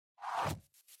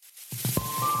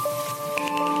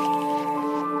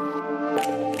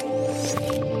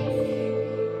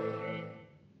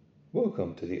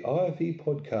Welcome to the IFE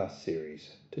podcast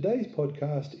series. Today's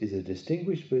podcast is a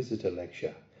distinguished visitor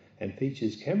lecture and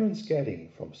features Cameron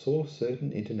Scatting from Source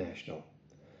Certain International.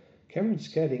 Cameron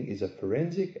Scatting is a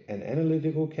forensic and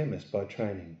analytical chemist by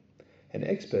training, an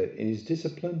expert in his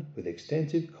discipline with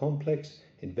extensive complex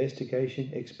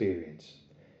investigation experience.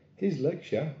 His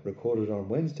lecture, recorded on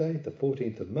Wednesday the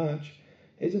 14th of March,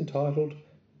 is entitled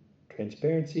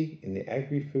Transparency in the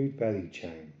Agri-Food Value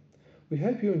Chain. We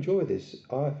hope you enjoy this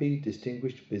IFE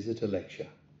Distinguished Visitor Lecture.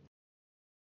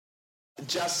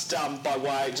 Just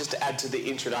to add to the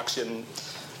introduction,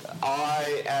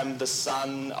 I am the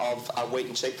son of a wheat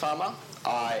and sheep farmer.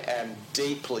 I am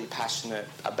deeply passionate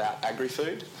about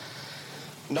agri-food.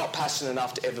 Not passionate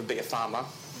enough to ever be a farmer,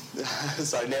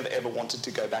 so never ever wanted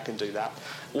to go back and do that.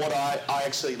 I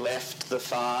actually left the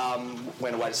farm,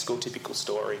 went away to school, typical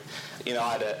story. You know,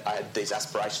 I had these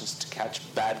aspirations to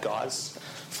catch bad guys.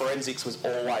 Forensics was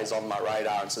always on my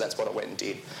radar, and so that's what I went and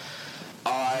did.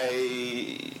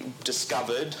 I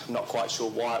discovered, I'm not quite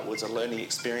sure why, it was a learning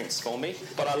experience for me,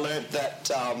 but I learned that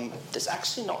there's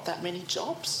actually not that many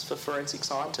jobs for forensic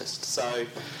scientists. So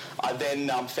I then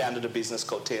founded a business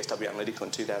called TSW Analytical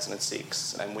in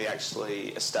 2006, and we actually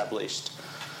established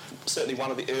certainly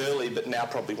one of the early, but now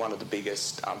probably one of the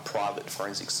biggest private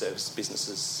forensic service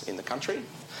businesses in the country.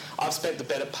 I've spent the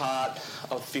better part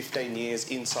of 15 years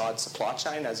inside supply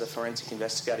chain as a forensic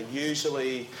investigator,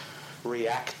 usually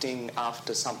reacting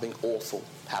after something awful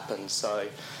happens. So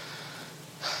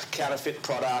counterfeit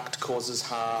product causes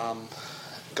harm,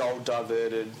 gold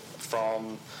diverted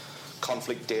from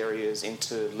conflict areas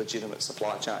into legitimate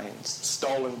supply chains,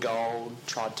 stolen gold,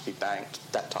 tried to be banked,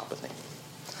 that type of thing.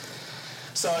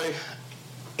 So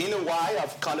in a way,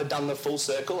 I've kind of done the full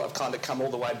circle. I've kind of come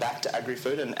all the way back to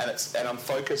agri-food, and I'm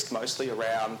focused mostly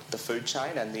around the food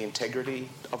chain and the integrity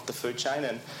of the food chain.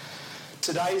 And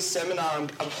today's seminar,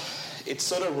 it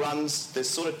sort of runs, there's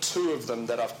sort of two of them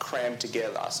that I've crammed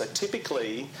together. So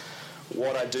typically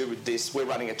what I do with this, we're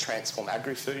running a Transform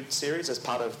Agri-Food series as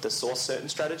part of the Source Certain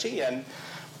strategy, and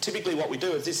typically what we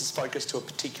do is this is focused to a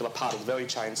particular part of the value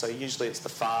chain. So usually it's the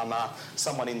farmer,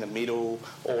 someone in the middle,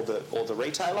 or the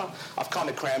retailer. I've kind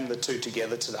of crammed the two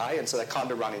together today, and so they kind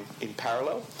of run in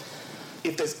parallel.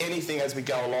 If there's anything as we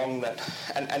go along that,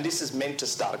 and this is meant to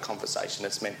start a conversation,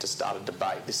 it's meant to start a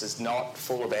debate. This is not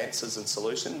full of answers and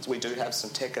solutions. We do have some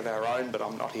tech of our own, but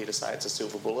I'm not here to say it's a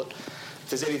silver bullet. If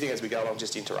there's anything as we go along,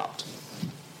 just interrupt.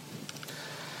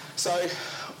 So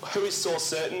who is Source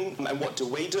Certain and what do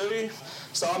we do?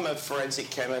 So I'm a forensic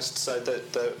chemist, so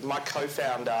my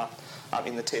co-founder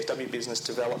in the TSW business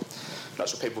developed, I'm not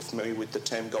sure people are familiar with the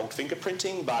term gold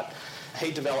fingerprinting, but he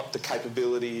developed the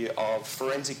capability of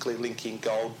forensically linking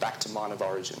gold back to mine of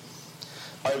origin.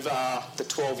 Over the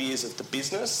 12 years of the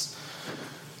business,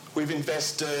 we've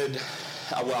invested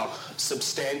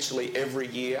substantially every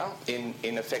year in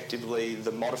effectively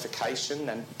the modification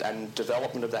and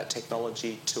development of that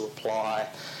technology to apply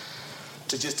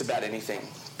to just about anything.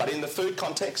 But in the food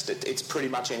context, it's pretty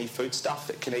much any food stuff.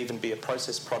 It can even be a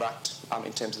processed product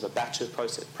in terms of a batch of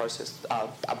processed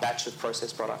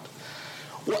product.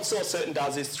 What Source Certain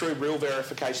does is through real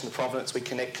verification of provenance, we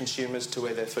connect consumers to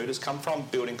where their food has come from,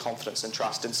 building confidence and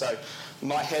trust. And so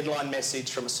my headline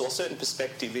message from a Source Certain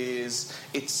perspective is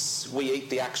we eat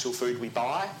the actual food we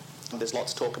buy. There's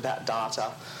lots of talk about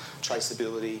data,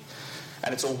 traceability,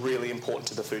 and it's all really important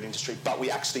to the food industry, but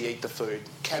we actually eat the food.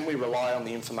 Can we rely on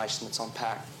the information that's on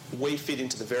pack? We fit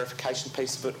into the verification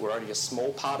piece of it. We're only a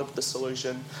small part of the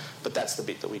solution, but that's the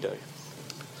bit that we do.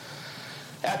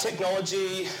 Our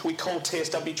technology we call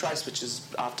TSW Trace, which is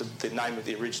after the name of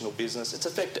the original business. It's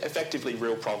effectively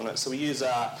real provenance. So we use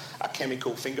a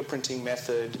chemical fingerprinting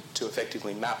method to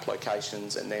effectively map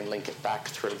locations and then link it back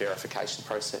through a verification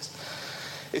process.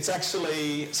 It's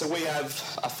actually, so we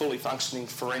have a fully functioning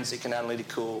forensic and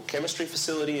analytical chemistry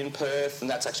facility in Perth, and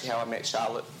that's actually how I met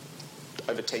Charlotte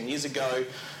over 10 years ago.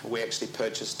 We actually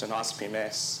purchased an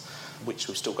ICP-MS, which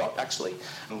we've still got actually,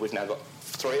 and we've now got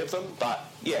 3 of them. But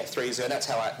yeah, 3 years ago, that's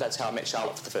how I met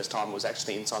Charlotte for the first time, was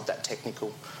actually inside that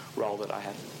technical role that I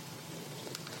had.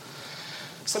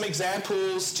 Some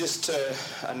examples,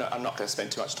 I'm not going to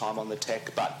spend too much time on the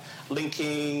tech, but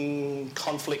linking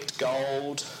conflict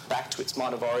gold back to its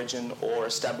mine of origin or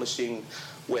establishing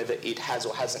whether it has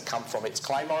or hasn't come from its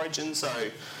claim origin. So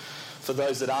for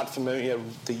those that aren't familiar,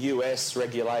 the US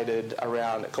regulated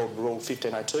around, called Rule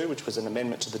 1502, which was an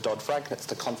amendment to the Dodd-Frank, that's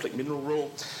the conflict mineral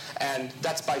rule. And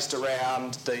that's based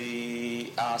around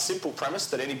the simple premise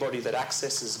that anybody that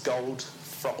accesses gold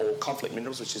or conflict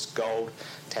minerals, which is gold,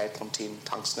 tantalum, tin,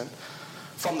 tungsten,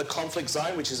 from the conflict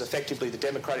zone, which is effectively the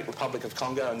Democratic Republic of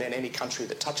Congo, and then any country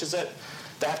that touches it,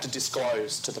 they have to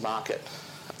disclose to the market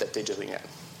that they're doing it.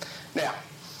 Now,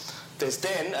 there's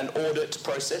then an audit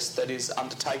process that is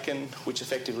undertaken, which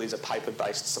effectively is a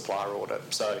paper-based supplier audit.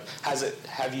 So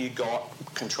have you got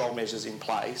control measures in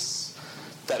place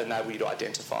that enable you to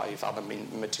identify if other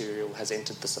material has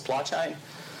entered the supply chain?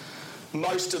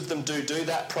 Most of them do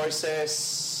that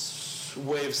process.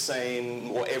 We've seen,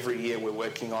 or every year we're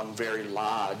working on very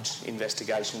large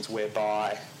investigations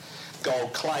whereby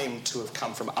gold claimed to have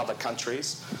come from other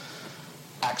countries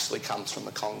actually comes from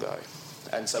the Congo.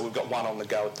 And so we've got one on the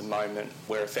go at the moment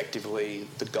where effectively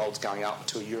the gold's going up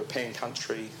to a European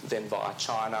country, then via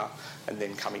China, and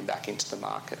then coming back into the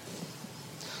market.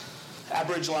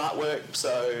 Aboriginal artwork,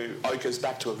 so ochre's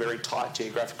back to a very tight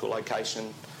geographical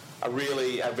location. A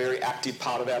very active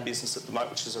part of our business at the moment,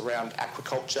 which is around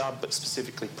aquaculture, but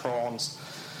specifically prawns.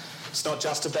 It's not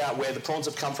just about where the prawns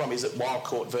have come from, is it wild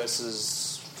caught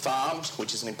versus farmed,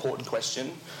 which is an important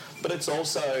question, but it's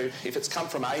also, if it's come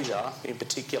from Asia in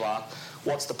particular,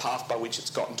 what's the path by which it's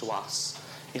gotten to us?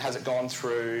 Has it gone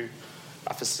through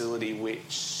a facility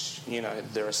which,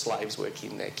 there are slaves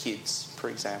working there, kids, for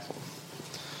example?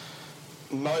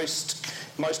 Most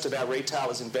of our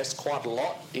retailers invest quite a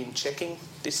lot in checking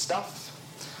this stuff.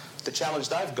 The challenge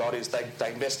they've got is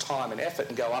they invest time and effort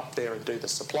and go up there and do the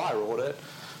supplier audit,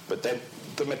 but then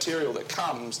the material that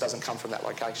comes doesn't come from that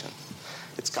location.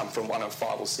 It's come from one of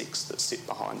 5 or 6 that sit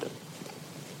behind it.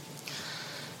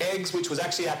 Eggs, which was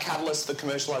actually our catalyst for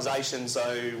commercialisation,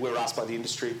 so we were asked by the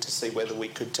industry to see whether we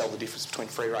could tell the difference between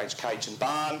free-range cage and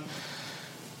barn.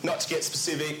 Not to get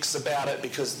specifics about it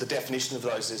because the definition of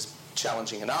those is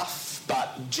challenging enough,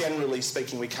 but generally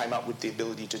speaking we came up with the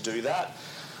ability to do that.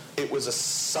 It was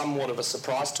somewhat of a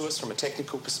surprise to us from a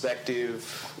technical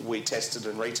perspective. We tested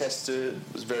and retested.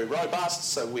 It was very robust,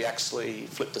 so we actually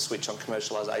flipped the switch on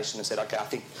commercialisation and said, OK, I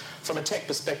think from a tech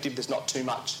perspective there's not too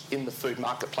much in the food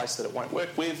marketplace that it won't work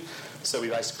with. So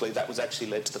that was actually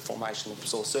led to the formation of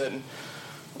Source Certain.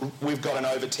 We've got an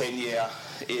over 10-year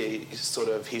sort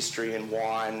of history in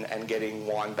wine and getting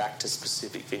wine back to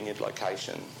specific vineyard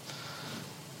location.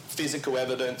 Physical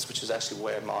evidence, which is actually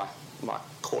where my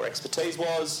core expertise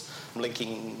was,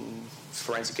 linking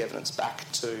forensic evidence back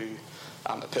to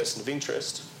a person of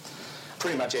interest.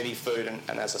 Pretty much any food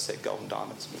and as I said, gold and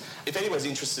diamonds. If anyone's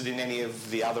interested in any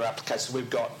of the other applications, we've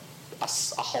got a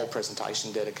whole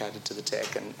presentation dedicated to the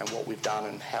tech and what we've done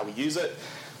and how we use it.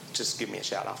 Just give me a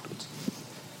shout afterwards.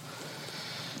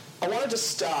 I wanted to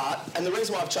start, and the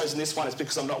reason why I've chosen this one is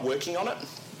because I'm not working on it.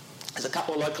 There's a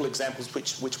couple of local examples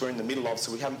which we're in the middle of,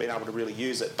 so we haven't been able to really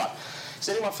use it. But is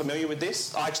anyone familiar with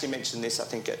this? I actually mentioned this, I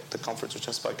think, at the conference which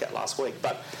I spoke at last week.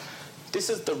 But this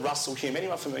is the Russell Hume.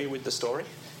 Anyone familiar with the story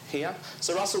here?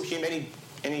 So Russell Hume,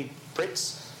 any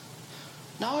Brits?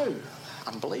 No.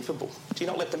 Unbelievable. Do you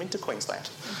not let them into Queensland?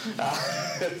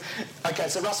 Okay,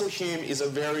 so Russell Hume is a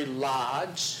very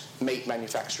large meat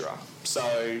manufacturer.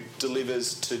 So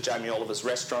delivers to Jamie Oliver's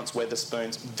restaurants,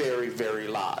 Wetherspoons, very, very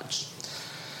large.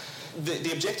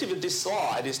 The objective of this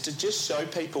slide is to just show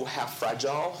people how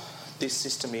fragile this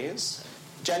system is.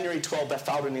 January 12, they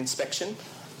failed an inspection.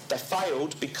 They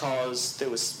failed because there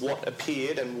was what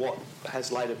appeared and what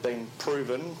has later been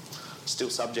proven, still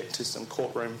subject to some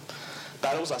courtroom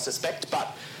battles, I suspect,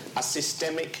 but a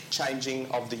systemic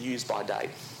changing of the use-by date.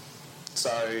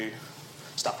 So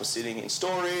stuff was sitting in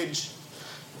storage,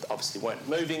 they obviously weren't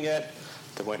moving it,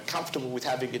 they weren't comfortable with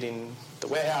having it in the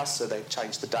warehouse, so they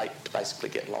changed the date to basically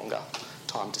get longer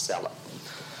time to sell it.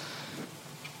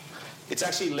 It's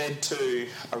actually led to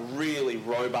a really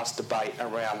robust debate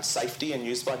around safety and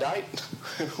use by date,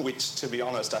 which, to be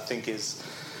honest, I think it's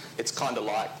kind of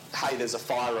like, hey, there's a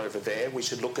fire over there, we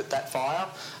should look at that fire.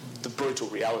 The brutal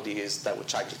reality is they were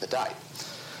changing the date.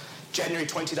 January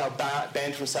 20, they were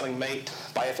banned from selling meat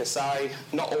by FSA.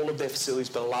 Not all of their facilities,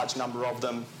 but a large number of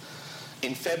them.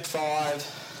 In Feb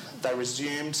 5, they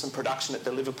resumed some production at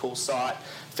the Liverpool site.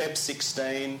 Feb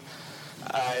 16,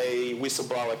 a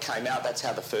whistleblower came out. That's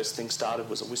how the first thing started,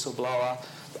 was a whistleblower.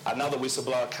 Another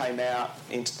whistleblower came out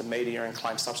into the media and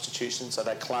claimed substitution. So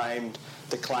the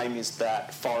claim is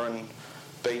that foreign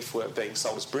beef were being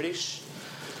sold as British.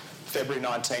 February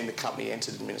 19, the company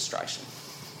entered administration.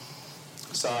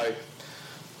 So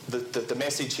the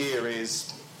message here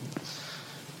is,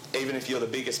 even if you're the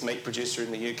biggest meat producer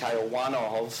in the UK or one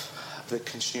of, the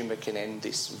consumer can end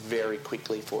this very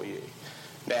quickly for you.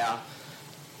 Now,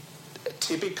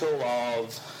 typical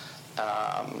of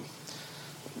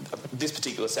This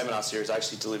particular seminar series I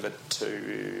actually delivered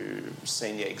to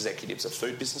senior executives of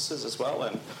food businesses as well,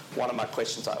 and one of my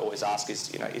questions I always ask is,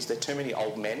 is there too many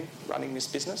old men running this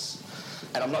business?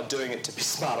 And I'm not doing it to be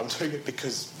smart, I'm doing it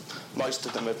because most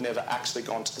of them have never actually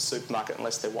gone to the supermarket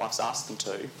unless their wife's asked them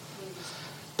to.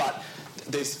 But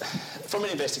from an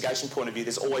investigation point of view,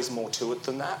 there's always more to it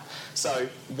than that. So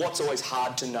what's always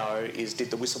hard to know is,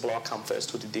 did the whistleblower come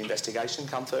first or did the investigation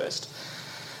come first?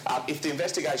 If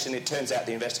it turns out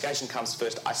the investigation comes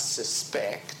first, I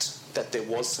suspect that there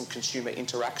was some consumer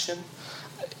interaction.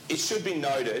 It should be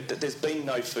noted that there's been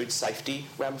no food safety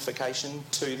ramification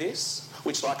to this,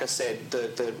 which, like I said,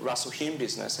 the Russell Hume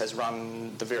business has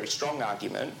run the very strong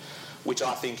argument, which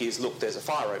I think is, look, there's a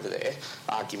fire over there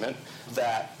argument,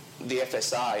 that the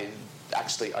FSA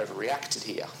actually overreacted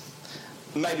here.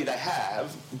 Maybe they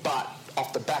have, but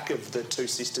off the back of the Two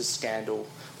Sisters scandal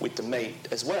with the meat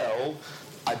as well,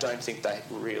 I don't think they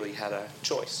really had a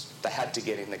choice. They had to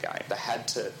get in the game. They had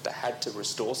to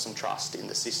restore some trust in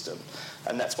the system,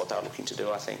 and that's what they were looking to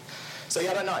do, I think. So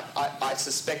yeah, I don't know. I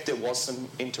suspect there was some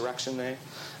interaction there,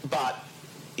 but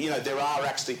there are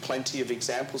actually plenty of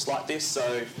examples like this.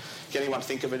 So can anyone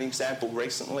think of an example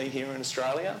recently here in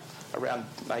Australia around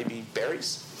maybe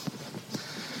berries?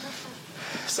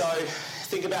 So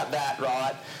think about that,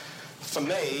 right? For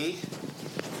me,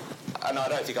 and I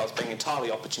don't think I was being entirely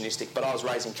opportunistic, but I was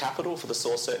raising capital for the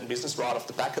Source Certain business right off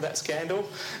the back of that scandal.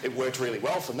 It worked really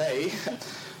well for me.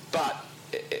 But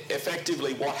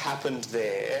effectively what happened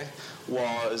there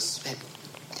was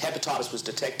hepatitis was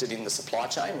detected in the supply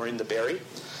chain or in the berry,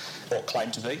 or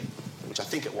claimed to be, which I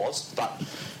think it was, but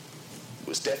it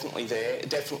was definitely there,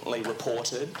 definitely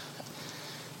reported.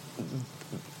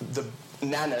 The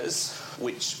Nanas,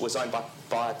 which was owned by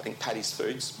I think Paddy's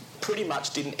Foods, pretty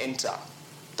much didn't enter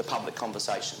the public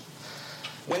conversation.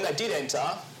 When they did enter,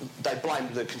 they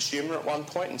blamed the consumer at one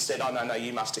point and said, oh, no,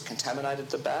 you must have contaminated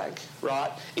the bag,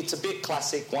 right? It's a bit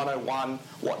classic 101,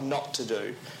 what not to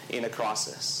do in a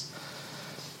crisis.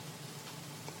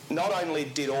 Not only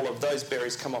did all of those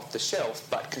berries come off the shelf,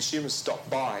 but consumers stopped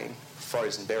buying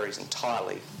frozen berries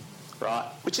entirely, right?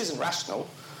 Which isn't rational,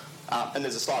 and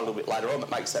there's a slide a little bit later on that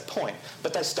makes that point,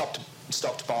 but they stopped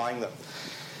buying them.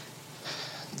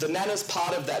 The Nanas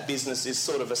part of that business is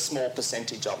sort of a small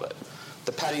percentage of it.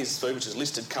 The Paddy's Food, which is a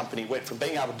listed company, went from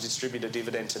being able to distribute a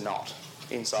dividend to not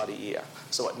inside a year.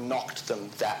 So it knocked them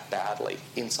that badly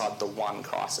inside the one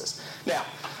crisis. Now,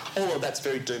 all of that's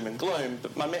very doom and gloom,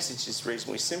 but my message is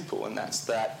reasonably simple, and that's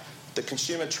that the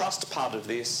consumer trust part of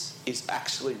this is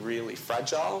actually really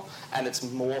fragile, and it's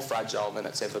more fragile than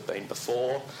it's ever been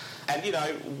before. And,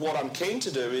 what I'm keen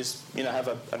to do is, have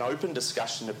an open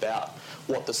discussion about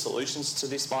what the solutions to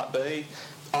this might be.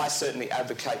 I certainly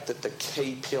advocate that the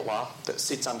key pillar that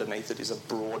sits underneath it is a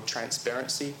broad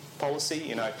transparency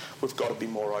policy. We've got to be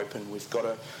more open. We've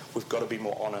got to be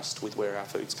more honest with where our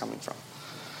food's coming from.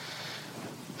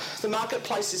 The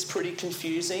marketplace is pretty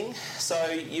confusing.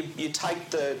 So you take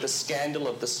the scandal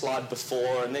of the slide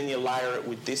before and then you layer it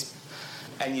with this,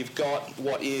 and you've got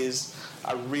what is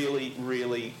a really,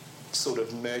 really sort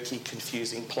of murky,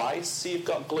 confusing place. So you've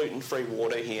got gluten-free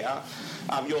water here.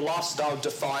 Your lifestyle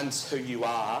defines who you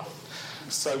are.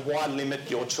 So why limit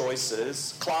your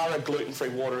choices? Clara gluten-free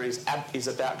water is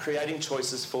about creating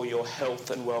choices for your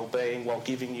health and well-being while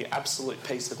giving you absolute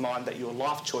peace of mind that your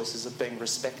life choices are being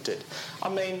respected. I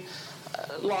mean,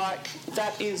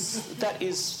 that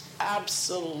is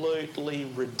absolutely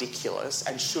ridiculous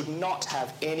and should not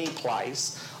have any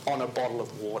place on a bottle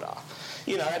of water.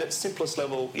 At its simplest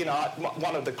level,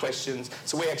 one of the questions,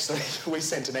 so we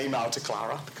sent an email to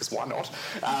Clara, because why not,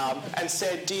 and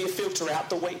said, do you filter out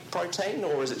the wheat protein,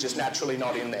 or is it just naturally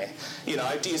not in there?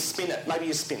 Do you spin it? Maybe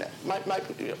you spin it.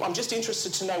 I'm just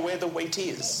interested to know where the wheat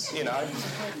is,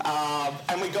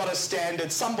 and we got a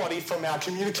standard, somebody from our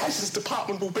communications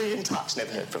department will be in touch.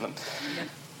 Never heard from them.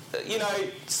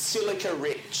 Silica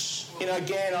rich.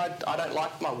 Again, I don't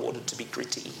like my water to be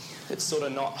gritty. It's sort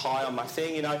of not high on my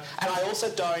thing, And I also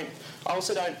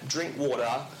don't drink water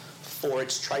for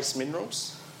its trace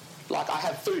minerals. Like, I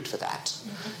have food for that,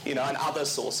 and other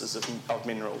sources of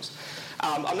minerals.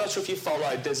 I'm not sure if you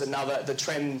followed, there's the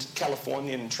trend,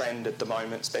 Californian trend at the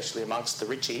moment, especially amongst the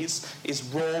richies, is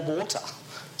raw water.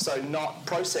 So not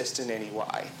processed in any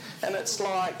way. And it's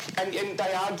like, and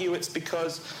they argue it's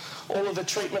because all of the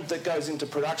treatment that goes into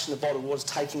production of bottled water is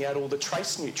taking out all the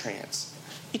trace nutrients.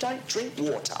 You don't drink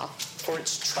water for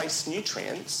its trace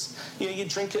nutrients. You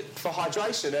drink it for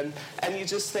hydration, and you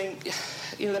just think,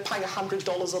 they're paying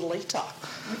 $100 a litre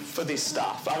for this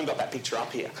stuff. I haven't got that picture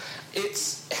up here.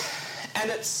 And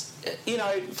it's, you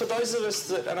know, for those of us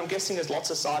that, and I'm guessing there's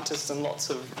lots of scientists and lots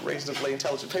of reasonably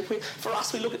intelligent people, for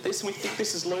us we look at this and we think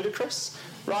this is ludicrous,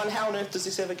 right? And how on earth does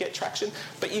this ever get traction?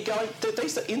 But you go,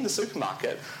 these are in the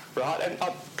supermarket, right? And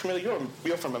Camilla,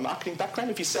 you're from a marketing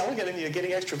background. If you're selling it and you're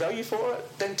getting extra value for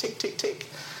it, then tick, tick, tick.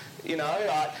 You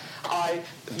know,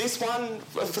 this one,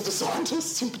 for the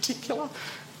scientists in particular,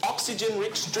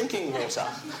 oxygen-rich drinking water.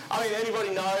 I mean,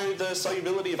 anybody know the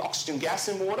solubility of oxygen gas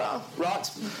in water, right?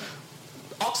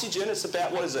 Oxygen, it's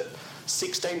about,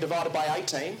 16 divided by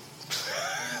 18.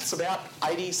 It's about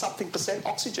 80-something%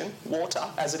 oxygen, water,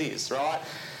 as it is, right?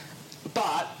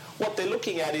 But what they're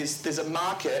looking at is there's a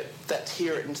market that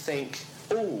hear it and think,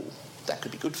 ooh, that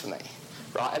could be good for me,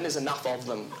 right? And there's enough of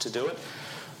them to do it.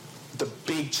 The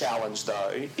big challenge,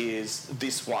 though, is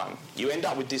this one. You end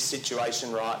up with this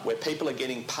situation, right, where people are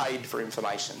getting paid for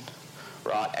information,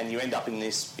 right, and you end up in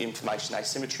this information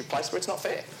asymmetry place where it's not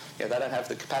fair. You know, they don't have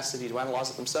the capacity to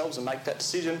analyse it themselves and make that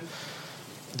decision.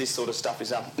 This sort of stuff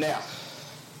is up. Now,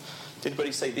 did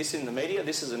anybody see this in the media?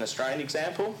 This is an Australian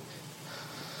example.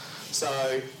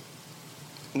 So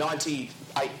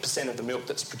 98% of the milk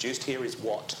that's produced here is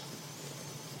what?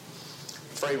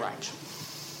 Free range.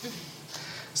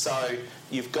 So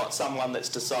you've got someone that's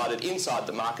decided inside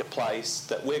the marketplace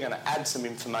that we're going to add some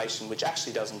information which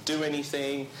actually doesn't do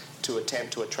anything to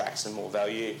attempt to attract some more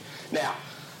value. Now,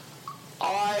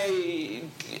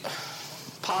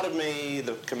 part of me,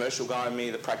 the commercial guy in me,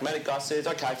 the pragmatic guy says,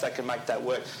 okay, if they can make that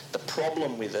work. The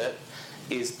problem with it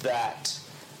is that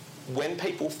when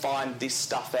people find this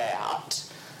stuff out,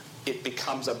 it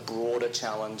becomes a broader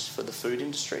challenge for the food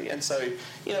industry. And so,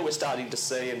 you know, we're starting to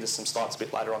see, and there's some slides a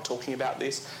bit later on talking about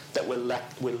this, that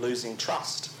we're losing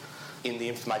trust in the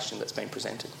information that's been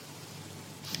presented.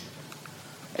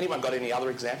 Anyone got any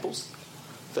other examples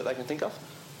that they can think of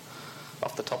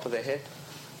off the top of their head?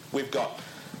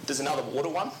 There's another water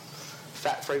one,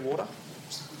 fat-free water.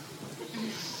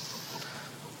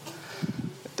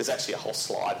 There's actually a whole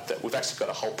slide that we've actually got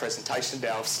a whole presentation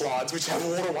now of slides which have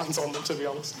water ones on them, to be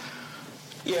honest.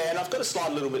 Yeah, and I've got a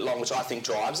slide a little bit long which I think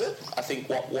drives it. I think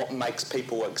what makes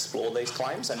people explore these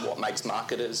claims and what makes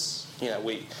marketers, you know,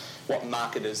 what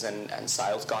marketers and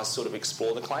sales guys sort of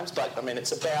explore the claims. But, I mean,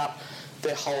 it's about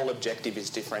their whole objective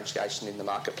is differentiation in the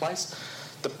marketplace.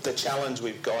 The challenge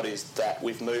we've got is that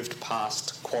we've moved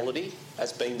past quality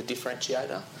as being the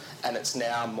differentiator and it's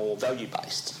now more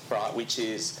value-based, right, which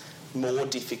is more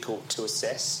difficult to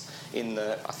assess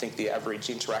I think the average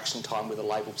interaction time with a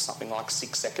label is something like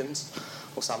 6 seconds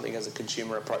or something as a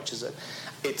consumer approaches it.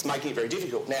 It's making it very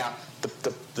difficult. Now,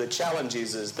 the challenge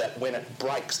is that when it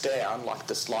breaks down, like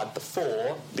the slide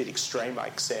before, a bit extreme, I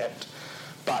accept,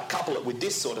 but couple it with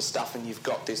this sort of stuff and you've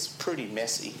got this pretty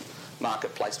messy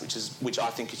marketplace which I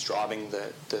think is driving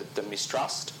the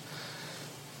mistrust.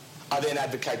 I then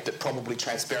advocate that probably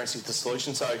transparency is the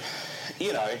solution. So,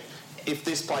 you know, if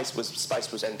this space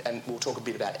was, and we'll talk a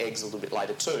bit about eggs a little bit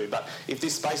later too, but if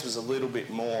this space was a little bit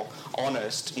more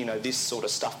honest, you know, this sort of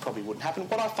stuff probably wouldn't happen.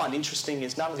 What I find interesting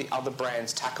is none of the other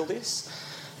brands tackle this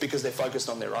because they're focused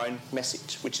on their own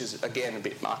message, which is, again, a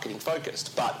bit marketing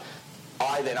focused. But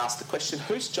I then ask the question,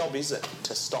 whose job is it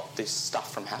to stop this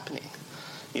stuff from happening?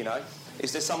 You know,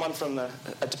 is there someone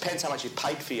it depends how much you've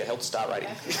paid for your health star rating.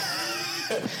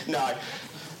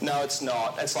 No, it's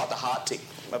not. It's like the heart tick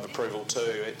of approval too.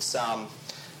 It's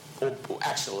or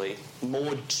actually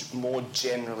more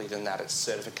generally than that, it's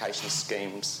certification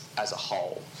schemes as a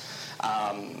whole.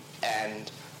 And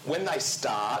when they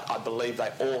start, I believe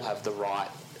they all have the right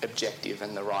objective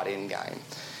and the right end game.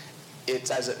 It's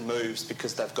as it moves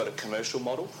because they've got a commercial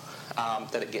model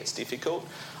that it gets difficult.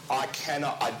 I'm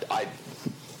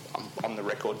on the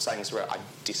record saying this, I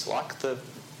dislike the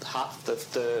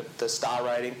star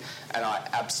rating, and I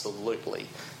absolutely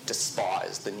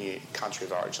despise the new country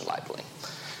of origin labelling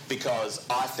because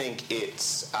I think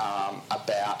it's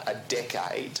about a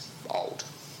decade old,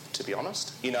 to be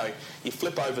honest. You know, you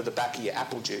flip over the back of your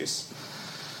apple juice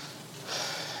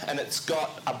and it's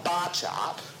got a bar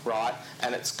chart, right,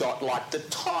 and it's got like the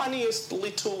tiniest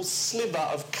little sliver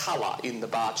of colour in the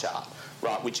bar chart,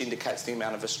 right, which indicates the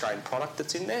amount of Australian product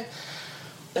that's in there.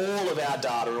 All of our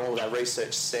data and all of our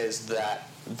research says that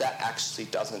actually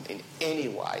doesn't in any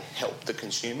way help the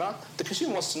consumer. The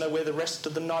consumer wants to know where the rest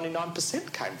of the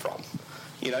 99% came from.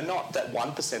 You know, not that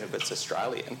 1% of it's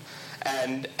Australian.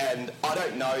 And I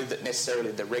don't know that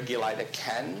necessarily the regulator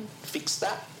can fix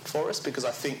that for us because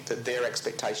I think that their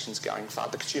expectations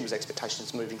the consumer's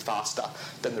expectations moving faster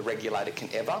than the regulator can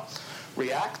ever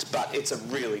react. But it's a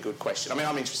really good question. I mean,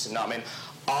 I'm interested to know. I mean,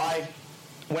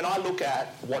 when I look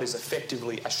at what is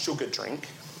effectively a sugar drink,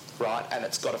 right, and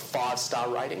it's got a 5-star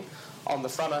rating, on the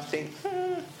front, I think,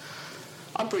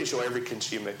 I'm pretty sure every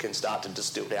consumer can start to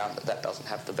distill down that doesn't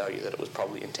have the value that it was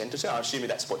probably intended to. I'm assuming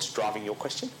that's what's driving your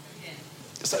question.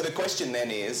 So the question then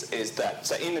is that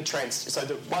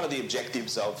one of the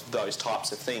objectives of those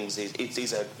types of things is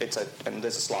and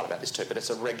there's a slide about this too, but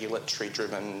it's a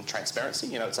regulatory-driven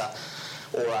transparency. It's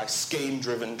a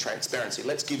scheme-driven transparency.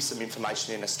 Let's give some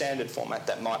information in a standard format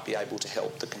that might be able to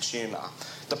help the consumer.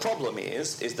 The problem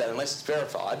is that unless it's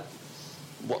verified,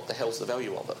 what the hell's the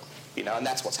value of it? And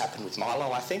that's what's happened with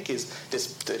Milo, I think, is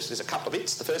there's a couple of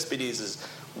bits. The first bit is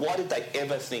why did they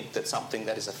ever think that something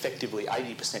that is effectively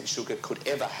 80% sugar could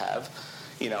ever have,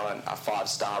 a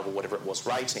 5-star or whatever it was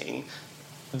rating?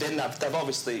 Then they've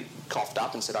obviously coughed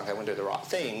up and said, okay, we'll do the right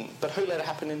thing. But who let it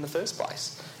happen in the first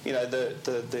place?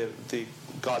 The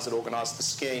guys that organised the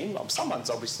scheme, someone's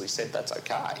obviously said that's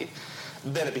okay.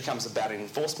 Then it becomes about an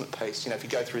enforcement piece. If you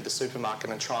go through the supermarket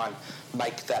and try and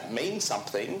make that mean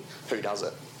something, who does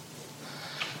it?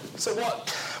 So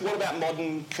what about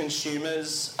modern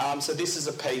consumers? So this is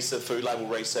a piece of food label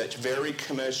research, very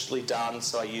commercially done,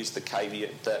 so I use the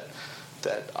caveat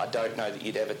that I don't know that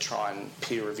you'd ever try and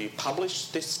peer review publish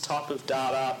this type of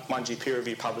data. Mind you, peer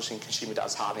review publishing consumer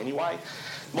does hard anyway.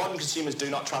 Modern consumers do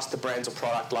not trust the brands or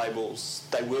product labels.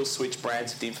 They will switch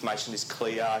brands if the information is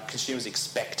clear. Consumers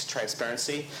expect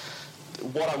transparency.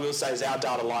 What I will say is our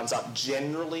data lines up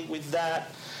generally with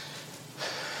that.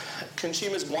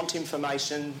 Consumers want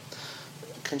information.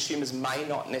 Consumers may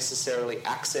not necessarily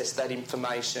access that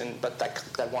information, but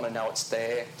they want to know it's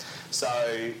there.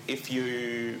 So if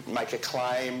you make a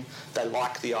claim, they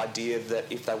like the idea that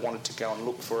if they wanted to go and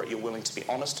look for it, you're willing to be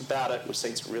honest about it. We've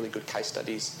seen some really good case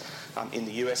studies in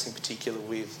the US in particular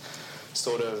with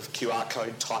sort of QR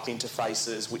code type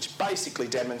interfaces, which basically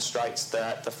demonstrates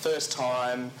that the first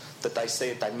time that they see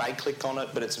it, they may click on it,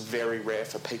 but it's very rare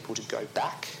for people to go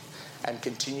back and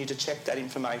continue to check that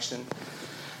information.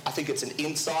 I think it's an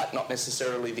insight, not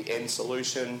necessarily the end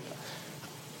solution.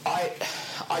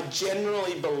 I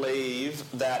generally believe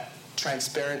that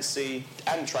transparency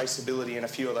and traceability and a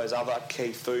few of those other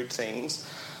key food things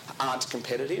aren't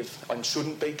competitive and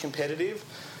shouldn't be competitive,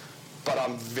 but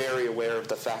I'm very aware of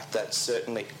the fact that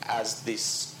certainly as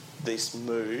this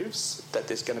moves, that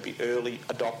there's going to be early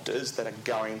adopters that are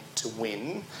going to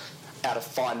win out of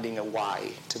finding a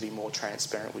way to be more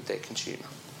transparent with their consumer.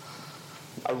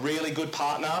 A really good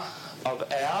partner of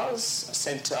ours,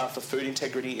 Centre for Food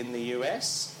Integrity in the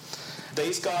US,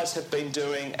 these guys have been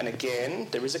doing, and again,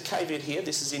 there is a caveat here,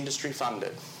 this is industry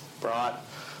funded, right?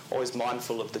 Always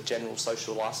mindful of the general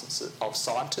social licence of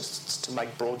scientists to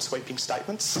make broad sweeping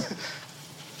statements.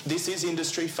 This is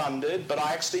industry funded, but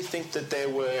I actually think that their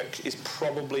work is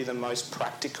probably the most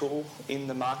practical in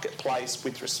the marketplace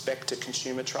with respect to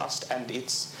consumer trust and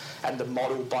the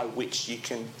model by which you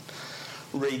can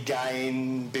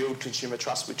build consumer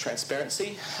trust with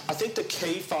transparency. I think the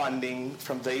key finding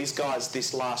from these guys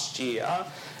this last year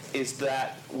is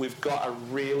that we've got a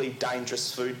really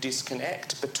dangerous food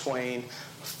disconnect between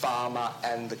farmer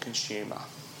and the consumer.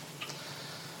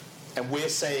 And we're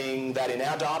seeing that in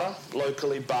our data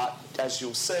locally, but as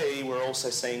you'll see, we're also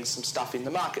seeing some stuff in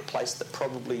the marketplace that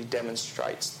probably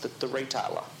demonstrates that the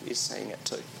retailer is seeing it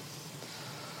too.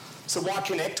 So why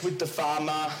connect with the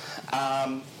farmer?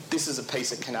 This is a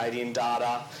piece of Canadian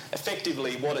data.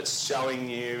 Effectively, what it's showing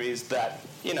you is that,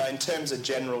 in terms of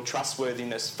general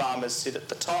trustworthiness, farmers sit at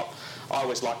the top. I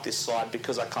always like this slide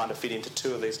because I kind of fit into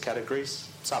two of these categories,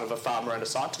 son of a farmer and a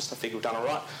scientist. I think we've done all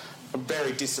right. I'm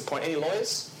very disappointed. Any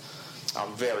lawyers?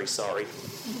 I'm very sorry.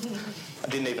 I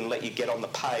didn't even let you get on the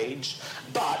page.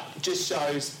 But just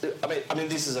shows, I mean,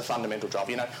 this is a fundamental job.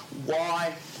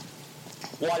 Why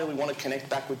do we want to connect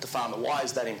back with the farmer? Why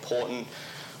is that important?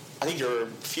 I think there are a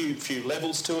few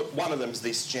levels to it. One of them is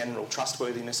this general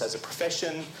trustworthiness as a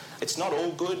profession. It's not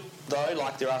all good, though.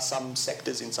 Like, there are some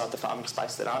sectors inside the farming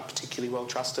space that aren't particularly well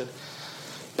trusted.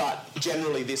 But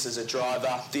generally, this is a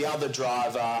driver. The other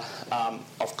driver,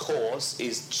 of course,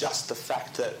 is just the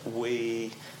fact that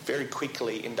we very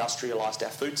quickly industrialised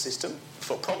our food system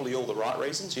for probably all the right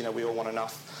reasons. We all want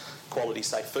enough quality,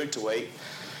 safe food to eat.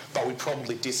 But we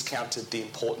probably discounted the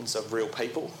importance of real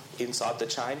people inside the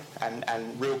chain,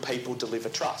 and real people deliver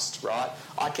trust, right?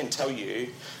 I can tell you,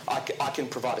 I can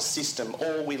provide a system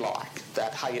all we like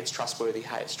that, hey, it's trustworthy,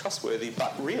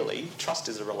 but really, trust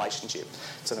is a relationship.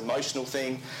 It's an emotional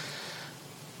thing.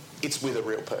 It's with a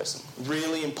real person.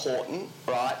 Really important,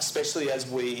 right? Especially as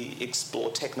we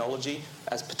explore technology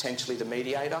as potentially the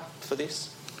mediator for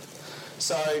this.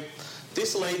 So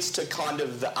this leads to kind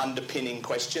of the underpinning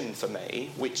question for me,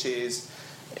 which is,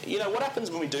 what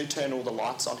happens when we do turn all the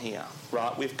lights on here,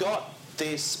 right? We've got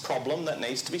this problem that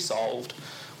needs to be solved.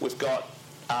 We've got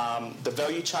the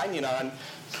value chain, you know, and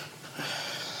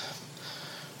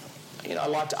you know, I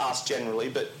like to ask generally,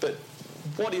 but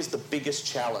what is the biggest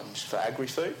challenge for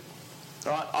agri-food?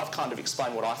 Right? I've kind of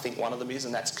explained what I think one of them is,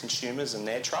 and that's consumers and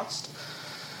their trust.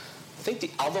 I think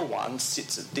the other one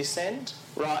sits at this end,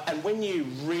 right? And when you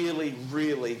really,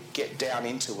 really get down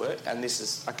into it, and this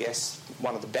is, I guess,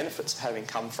 one of the benefits of having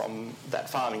come from that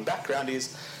farming background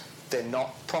is they're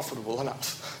not profitable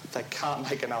enough. They can't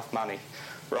make enough money,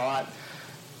 right?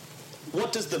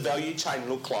 What does the value chain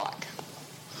look like?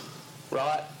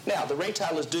 Right? Now, the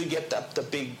retailers do get the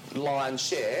big lion's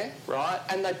share, right?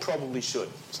 And they probably should.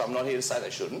 So I'm not here to say they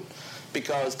shouldn't,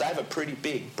 because they have a pretty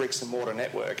big bricks and mortar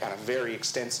network and a very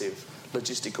extensive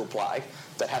logistical play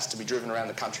that has to be driven around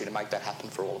the country to make that happen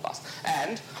for all of us.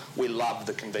 And we love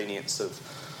the convenience of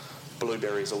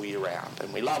blueberries all year round,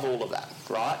 and we love all of that,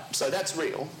 right? So that's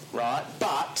real, right?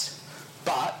 But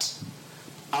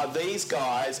are these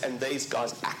guys and these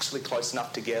guys actually close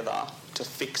enough together to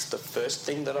fix the first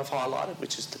thing that I've highlighted,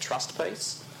 which is the trust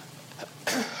piece?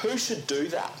 Who should do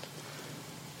that?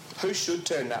 Who should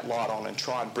turn that light on and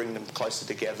try and bring them closer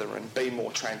together and be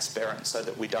more transparent so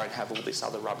that we don't have all this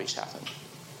other rubbish happen?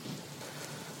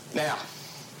 Now,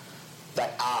 they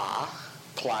are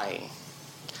playing.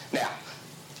 Now,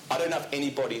 I don't know if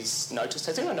anybody's noticed.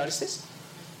 Has anyone noticed this?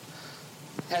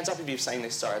 Hands up if you've seen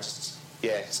this. Sorry,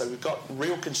 yeah, so we've got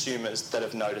real consumers that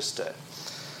have noticed it.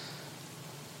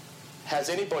 Has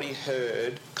anybody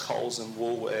heard Coles and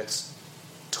Woolworths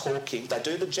talking? They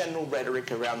do the general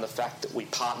rhetoric around the fact that we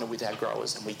partner with our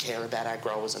growers and we care about our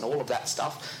growers and all of that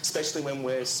stuff, especially when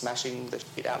we're smashing the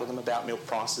shit out of them about milk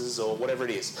prices or whatever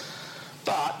it is.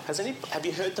 But have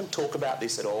you heard them talk about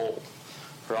this at all?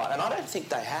 Right? And I don't think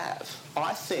they have.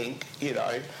 I think, you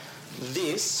know,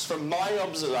 this, from my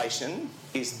observation,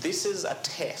 this is a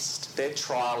test. They're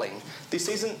trialling. This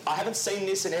isn't, I haven't seen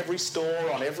this in every store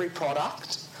on every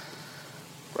product.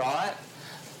 Right?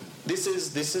 This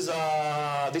is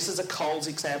a Coles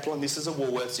example and this is a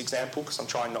Woolworths example, because I'm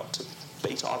trying not to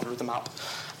beat either of them up.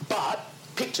 But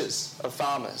pictures of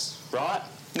farmers, right?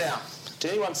 Now,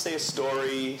 did anyone see a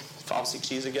story 5 or 6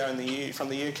 years ago from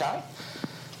the UK?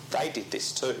 They did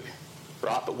this too,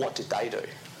 right? But what did they do?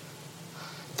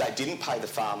 They didn't pay the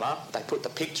farmer. They put the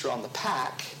picture on the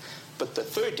pack, but the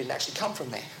food didn't actually come from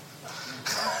there.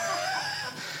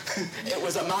 It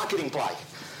was a marketing play.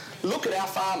 Look at our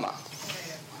farmer,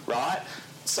 right?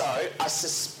 So I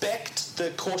suspect the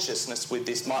cautiousness with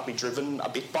this might be driven a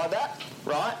bit by that,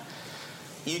 right?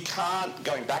 You can't,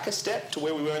 going back a step to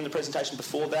where we were in the presentation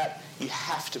before that, you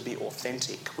have to be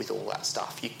authentic with all that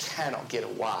stuff. You cannot get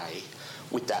away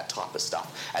with that type of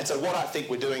stuff. And so what I think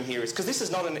we're doing here is, because this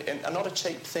is not a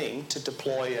cheap thing to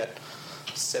deploy at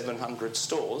 700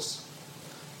 stores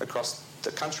across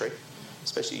the country,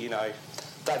 especially, you know,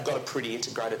 they've got a pretty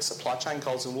integrated supply chain,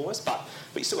 Coles and Woolworths, but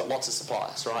you still got lots of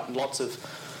suppliers, right? And lots of,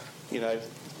 you know,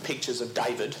 pictures of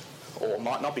David, or it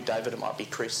might not be David, it might be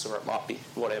Chris, or it might be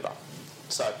whatever.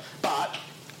 So, but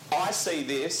I see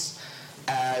this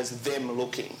as them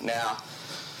looking. Now,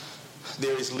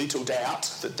 there is little doubt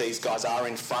that these guys are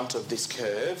in front of this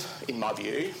curve, in my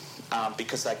view,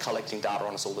 because they're collecting data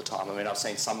on us all the time. I mean, I've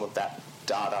seen some of that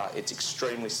data. It's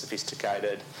extremely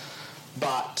sophisticated,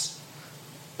 but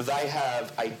they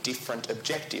have a different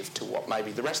objective to what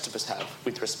maybe the rest of us have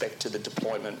with respect to the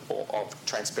deployment of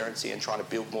transparency and trying to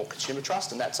build more consumer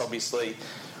trust. And that's obviously,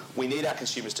 we need our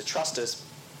consumers to trust us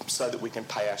so that we can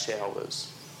pay our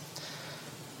shareholders.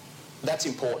 That's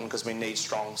important because we need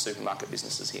strong supermarket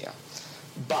businesses here.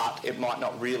 But it might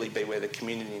not really be where the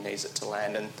community needs it to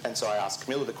land. And so I asked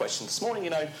Camilla the question this morning,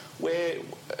 you know,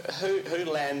 who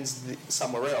lands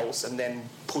somewhere else and then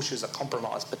pushes a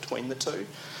compromise between the two?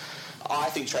 I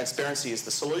think transparency is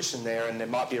the solution there, and there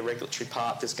might be a regulatory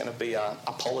part, there's going to be a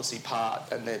policy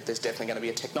part, and there's definitely going to be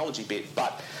a technology bit.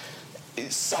 But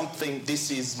it's something,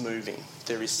 this is moving.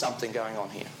 There is something going on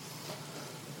here.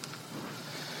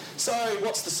 So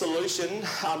what's the solution?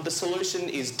 The solution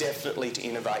is definitely to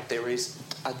innovate. There is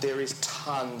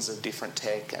tons of different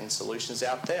tech and solutions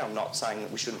out there. I'm not saying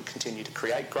that we shouldn't continue to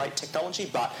create great technology,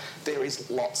 but there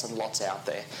is lots and lots out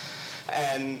there.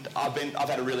 And I've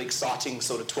had a really exciting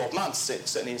sort of 12 months,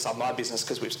 certainly inside my business,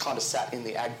 because we've kind of sat in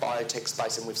the ag biotech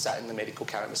space and we've sat in the medical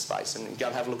cannabis space, and go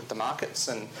and have a look at the markets,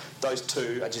 and those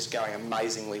two are just going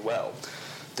amazingly well.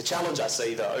 The challenge I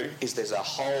see, though, is there's a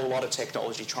whole lot of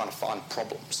technology trying to find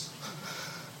problems,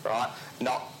 right?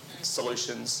 Not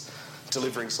solutions.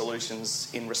 delivering solutions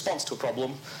in response to a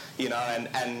problem,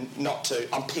 and not to...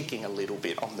 I'm picking a little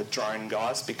bit on the drone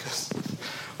guys because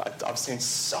I've seen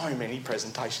so many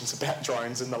presentations about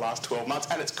drones in the last 12 months,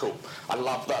 and it's cool. I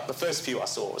love that. The first few I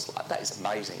saw was like, that is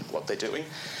amazing what they're doing.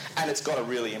 And it's got a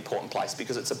really important place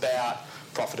because it's about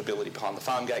profitability behind the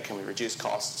farm gate. Can we reduce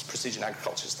costs? Precision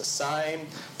agriculture is the same.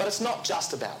 But it's not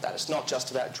just about that. It's not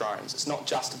just about drones. It's not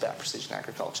just about precision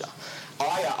agriculture.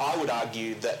 I would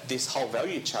argue that this whole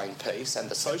value chain piece and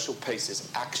the social piece is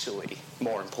actually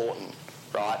more important,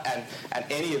 right? And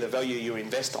any of the value you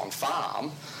invest on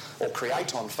farm or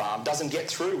create on farm doesn't get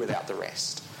through without the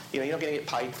rest. You're not going to get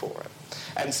paid for it.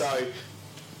 And so,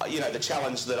 the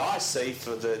challenge that I see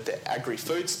for the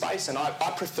agri-food space, and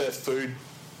I prefer food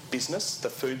business, the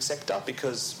food sector,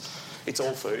 because it's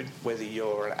all food, whether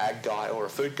you're an ag guy or a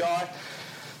food guy.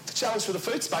 The challenge for the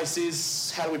food space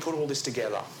is how do we put all this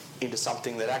together into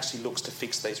something that actually looks to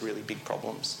fix these really big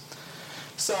problems.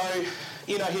 So,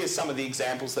 here's some of the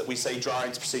examples that we see: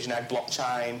 drones, precision ag,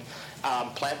 blockchain,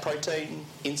 plant protein,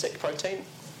 insect protein.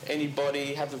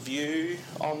 Anybody have a view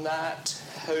on that?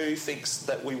 Who thinks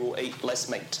that we will eat less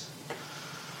meat?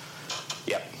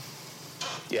 Yep.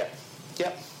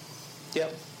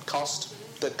 Cost,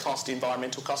 the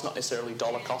environmental cost, not necessarily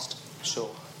dollar cost. Sure.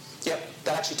 Yep,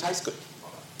 that actually tastes good.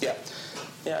 Yeah,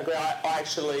 I agree. I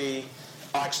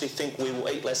actually think we will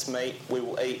eat less meat. We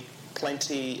will eat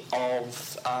plenty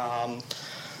of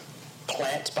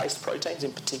plant-based proteins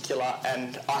in particular,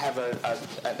 and I have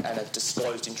a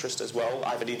disclosed interest as well. I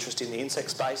have an interest in the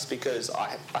insect space because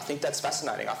I think that's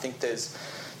fascinating. I think there's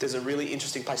a really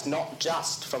interesting place, not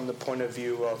just from the point of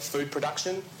view of food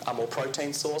production or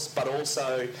protein source, but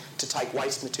also to take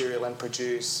waste material and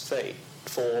produce feed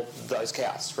for those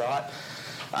cows, right?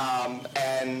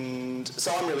 And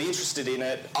so I'm really interested in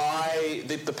it.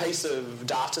 The piece of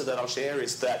data that I'll share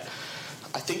is that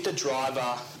I think the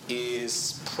driver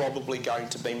is probably going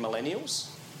to be millennials.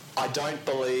 I don't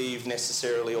believe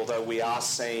necessarily, although we are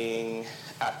seeing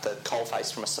at the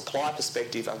coalface from a supply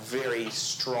perspective a very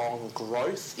strong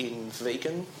growth in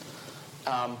vegan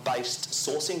based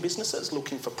sourcing businesses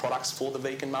looking for products for the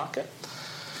vegan market.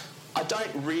 I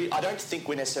don't think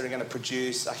we're necessarily going to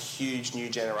produce a huge new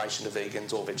generation of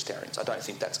vegans or vegetarians. I don't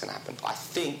think that's going to happen. I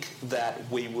think that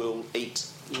we will eat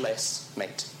less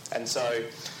meat. And so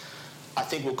I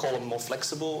think we'll call them more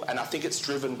flexible, and I think it's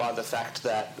driven by the fact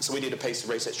that... So we did a piece of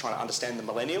research trying to understand the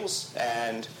millennials,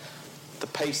 and the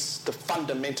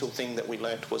fundamental thing that we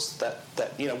learnt was that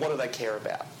what do they care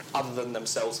about other than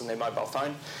themselves and their mobile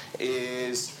phone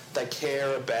is they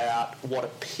care about what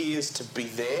appears to be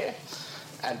there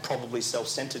and probably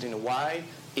self-centred in a way,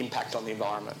 impact on the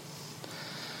environment.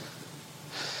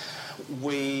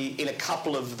 In a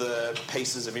couple of the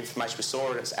pieces of information we saw,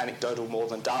 and it's anecdotal more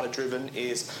than data-driven,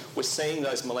 is we're seeing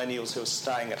those millennials who are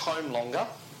staying at home longer,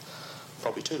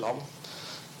 probably too long,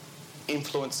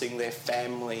 influencing their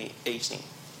family eating.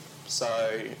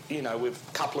 So, with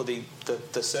a couple of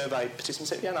the survey participants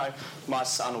said, my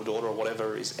son or daughter or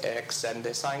whatever is X, and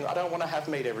they're saying, I don't want to have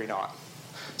meat every night.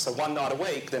 So one night a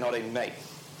week, they're not eating meat.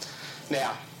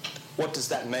 Now, what does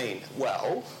that mean?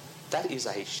 Well, that is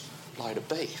a load of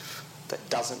beef that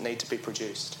doesn't need to be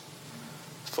produced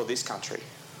for this country,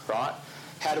 right?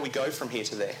 How do we go from here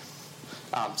to there?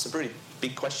 Some pretty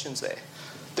big questions there.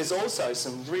 There's also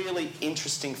some really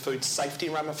interesting food safety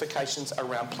ramifications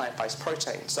around plant-based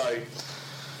protein. So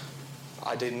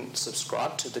I didn't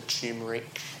subscribe to the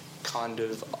turmeric kind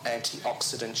of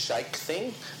antioxidant shake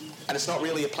thing, and it's not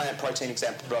really a plant protein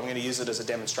example, but I'm going to use it as a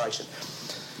demonstration.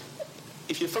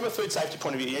 If you're from a food safety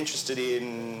point of view, you're interested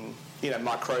in,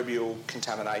 microbial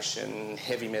contamination,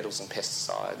 heavy metals and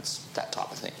pesticides, that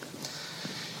type of thing.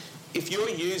 If you're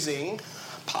using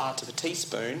part of a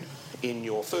teaspoon in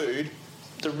your food,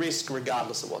 the risk,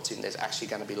 regardless of what's in there, is actually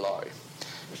going to be low.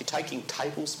 If you're taking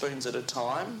tablespoons at a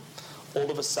time,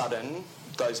 all of a sudden,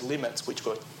 those limits, which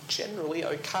were generally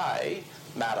okay,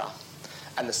 matter.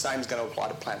 And the same is going to apply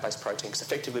to plant-based protein, because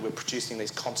effectively we're producing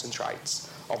these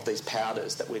concentrates of these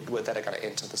powders that are going to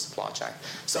enter the supply chain.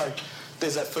 So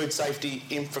there's a food safety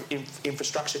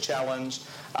infrastructure challenge,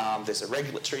 there's a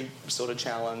regulatory sort of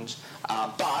challenge,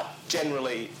 but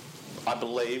generally I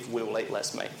believe we will eat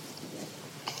less meat.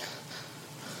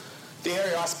 The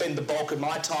area I spend the bulk of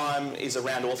my time is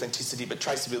around authenticity, but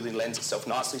traceability lends itself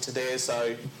nicely to there.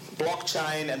 So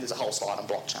blockchain, and there's a whole slide on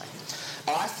blockchain.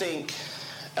 I think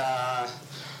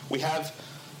we have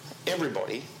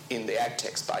everybody in the ag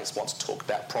tech space wants to talk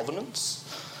about provenance,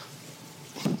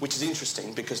 which is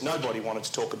interesting because nobody wanted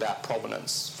to talk about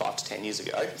provenance 5 to 10 years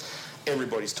ago.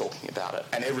 everybody's talking about it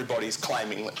and everybody's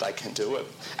claiming that they can do it.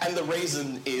 And the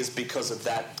reason is because of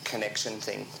that connection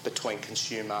thing between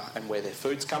consumer and where their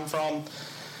foods come from.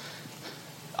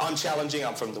 I'm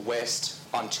from the West,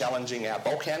 I'm challenging our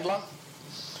bulk handler.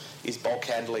 Is bulk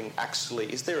handling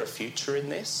is there a future in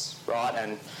this, right?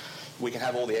 And we can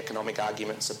have all the economic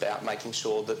arguments about making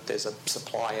sure that there's a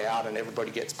supply out and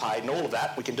everybody gets paid and all of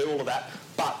that. We can do all of that.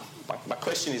 But my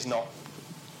question is not,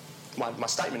 my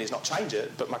statement is not change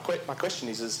it, but my question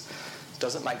is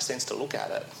does it make sense to look at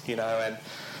it? And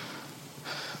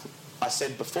I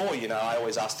said before, I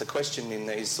always ask the question in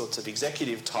these sorts of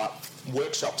executive type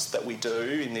workshops that we do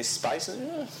in this space.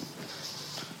 And,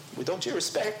 with all due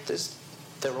respect,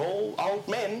 they're all old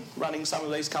men running some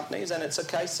of these companies, and it's a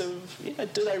case of,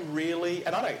 do they really?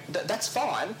 And that's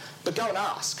fine, but go and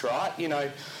ask, right?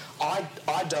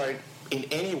 I don't in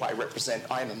any way represent,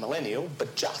 I am a millennial,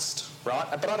 but just, right?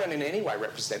 But I don't in any way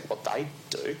represent what they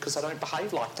do because I don't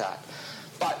behave like that.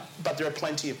 But there are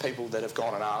plenty of people that have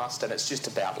gone and asked, and it's just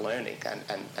about learning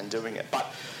and doing it. But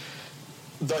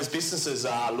those businesses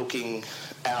are looking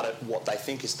out at what they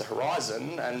think is the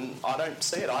horizon, and I don't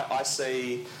see it. I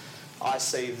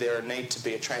see there need to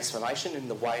be a transformation in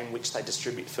the way in which they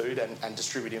distribute food and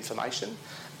distribute information,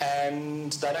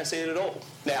 and they don't see it at all.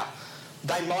 Now,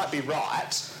 they might be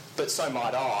right, but so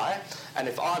might I, and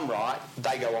if I'm right,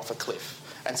 they go off a cliff.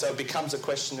 And so it becomes a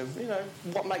question of,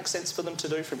 what makes sense for them to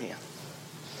do from here.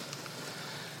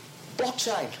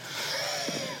 Blockchain.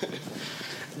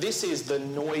 This is the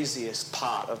noisiest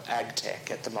part of ag tech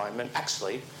at the moment,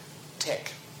 actually,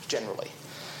 tech generally.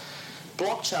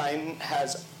 Blockchain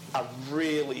has a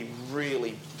really,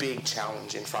 really big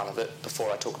challenge in front of it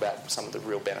before I talk about some of the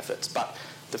real benefits. But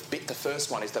the first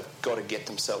one is they've got to get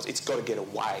it's got to get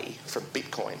away from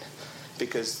Bitcoin,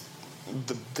 because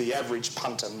the average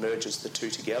punter merges the two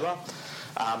together,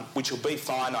 which will be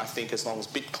fine, I think, as long as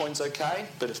Bitcoin's okay.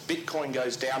 But if Bitcoin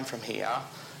goes down from here,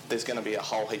 there's going to be a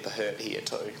whole heap of hurt here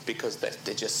too, because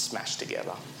they're just smashed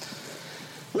together.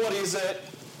 What is it?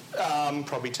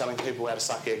 Probably telling people how to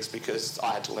suck eggs, because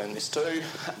I had to learn this too.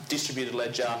 Distributed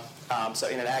ledger. So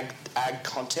in an ag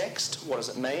context, what does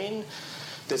it mean?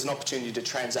 There's an opportunity to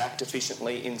transact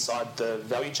efficiently inside the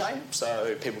value chain,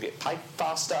 so people get paid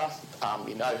faster,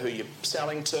 you know who you're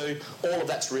selling to. All of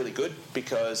that's really good,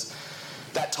 because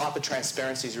that type of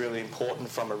transparency is really important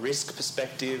from a risk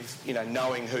perspective.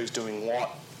 Knowing who's doing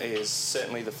what is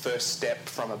certainly the first step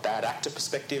from a bad actor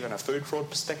perspective and a food fraud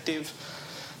perspective.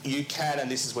 You can, and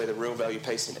this is where the real value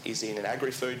piece is in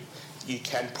agri-food, you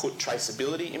can put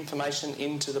traceability information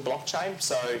into the blockchain.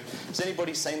 So has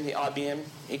anybody seen the IBM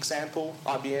example,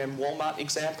 IBM Walmart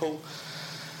example?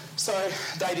 So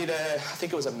they did I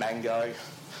think it was a mango.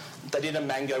 They did a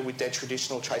mango with their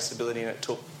traditional traceability, and it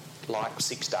took like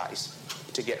 6 days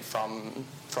to get from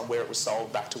where it was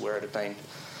sold back to where it had been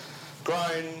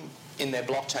grown. In their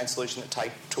blockchain solution, it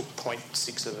took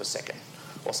 0.6 of a second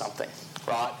or something,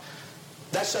 right?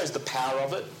 That shows the power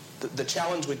of it. The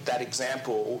challenge with that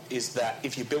example is that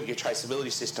if you built your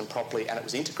traceability system properly and it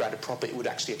was integrated properly, it would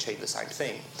actually achieve the same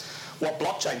thing. What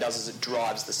blockchain does is it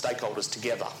drives the stakeholders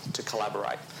together to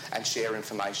collaborate and share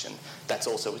information. That's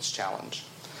also its challenge.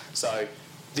 So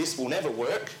this will never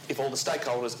work if all the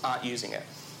stakeholders aren't using it.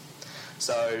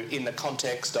 So in the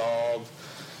context of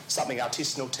something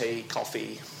artisanal, tea,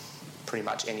 coffee, pretty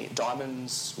much any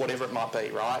diamonds, whatever it might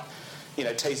be, right?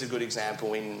 Tea's a good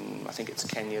example. In, I think it's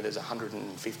Kenya, there's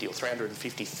 150 or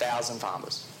 350,000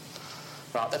 farmers.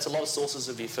 Right, that's a lot of sources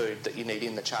of your food that you need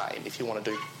in the chain if you want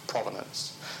to do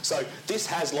provenance. So this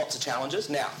has lots of challenges.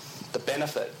 Now, the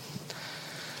benefit.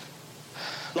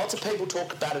 Lots of people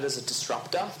talk about it as a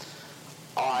disruptor.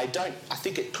 I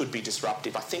think it could be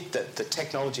disruptive. I think that the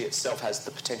technology itself has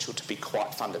the potential to be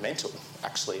quite fundamental,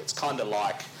 actually. It's kind of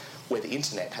like where the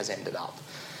internet has ended up.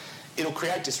 It'll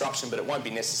create disruption, but it won't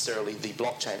be necessarily the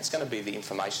blockchain. It's going to be the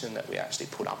information that we actually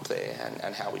put up there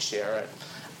and how we share it.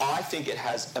 I think it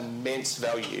has immense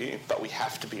value, but we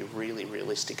have to be really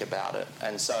realistic about it.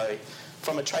 And so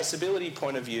from a traceability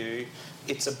point of view,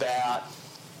 it's about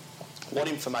what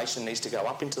information needs to go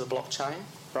up into the blockchain,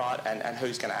 right, and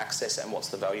who's going to access it and what's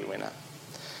the value in it.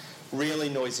 Really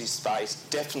noisy space,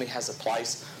 definitely has a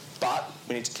place, but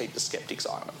we need to keep the skeptics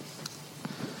on it.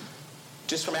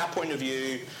 Just from our point of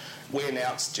view, we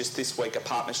announced just this week a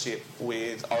partnership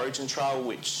with Origin Trail,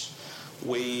 which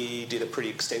we did a pretty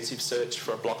extensive search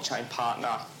for a blockchain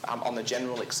partner on the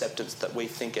general acceptance that we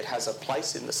think it has a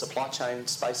place in the supply chain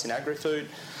space in agri-food.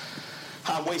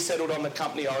 We settled on the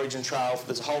company Origin Trail.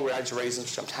 There's a whole range of reasons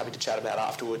which I'm happy to chat about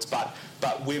afterwards, but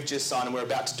we've just signed and we're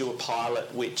about to do a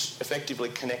pilot which effectively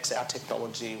connects our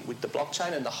technology with the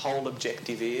blockchain, and the whole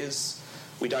objective is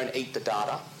We don't eat the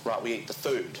data, right? We eat the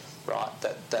food, right?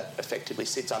 That effectively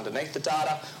sits underneath the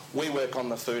data. We work on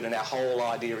the food, and our whole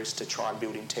idea is to try and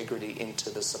build integrity into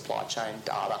the supply chain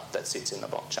data that sits in the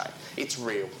blockchain. It's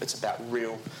real. It's about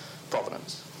real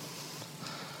provenance.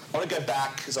 I want to go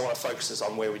back because I want to focus us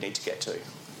on where we need to get to.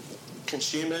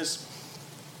 Consumers,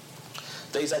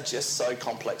 these are just so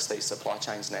complex, these supply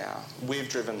chains now. We've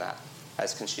driven that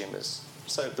as consumers.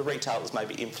 So the retailers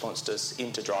maybe influenced us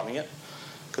into driving it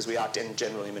because we are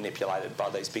generally manipulated by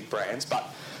these big brands, but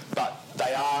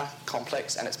they are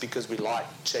complex, and it's because we like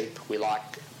cheap, we like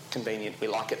convenient, we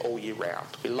like it all year round.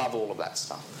 We love all of that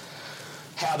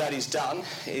stuff. How that is done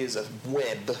is a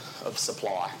web of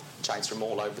supply chains from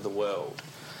all over the world.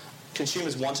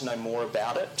 Consumers want to know more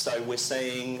about it, so we're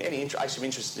seeing any actually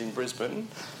interested in Brisbane.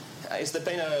 Has there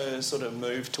been a sort of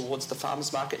move towards the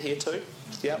farmers market here too?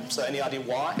 Yeah. So any idea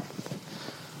why?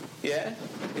 Yeah.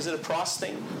 Is it a price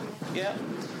thing? Yeah.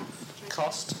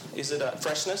 Cost? Is it a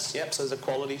freshness? Yep. So there's a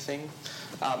quality thing.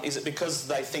 Is it because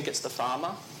they think it's the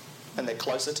farmer and they're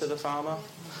closer to the farmer?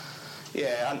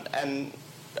 Yeah. And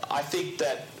I think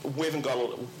that we've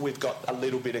got a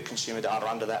little bit of consumer data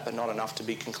under that, but not enough to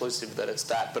be conclusive that it's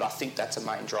that. But I think that's a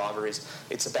main driver. Is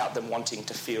it's about them wanting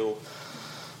to feel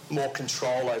more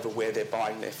control over where they're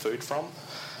buying their food from.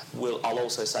 I'll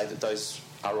also say that those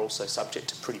are also subject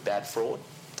to pretty bad fraud.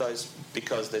 Those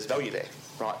because there's value there,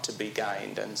 right, to be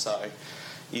gained, and so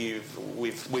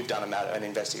we've done an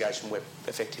investigation where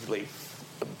effectively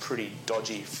pretty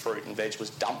dodgy fruit and veg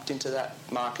was dumped into that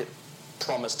market,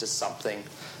 promised as something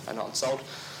and not sold.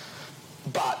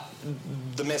 But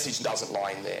the message doesn't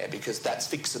lie in there because that's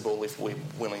fixable if we're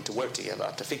willing to work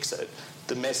together to fix it.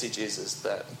 The message is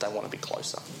that they want to be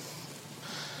closer.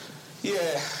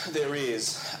 Yeah, there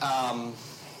is. And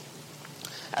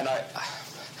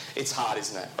it's hard,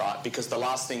 isn't it, right? Because the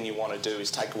last thing you want to do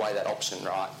is take away that option,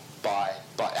 right?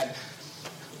 And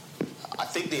I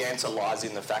think the answer lies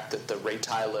in the fact that the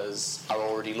retailers are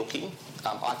already looking.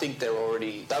 I think they're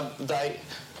already...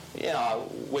 You know,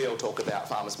 we all talk about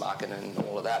farmers market and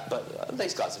all of that, but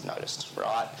these guys have noticed,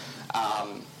 right?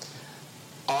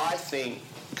 I think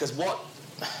because what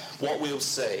we'll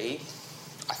see,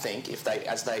 I think,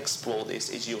 as they explore this,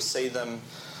 is you'll see them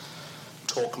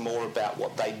talk more about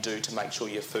what they do to make sure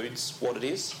your food's what it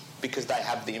is, because they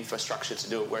have the infrastructure to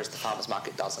do it, whereas the farmers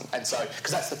market doesn't. And so,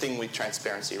 because that's the thing with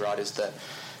transparency, right? Is that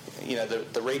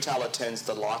the retailer turns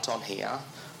the light on here,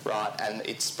 right, and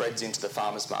it spreads into the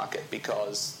farmers market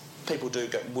because people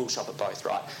will shop at both,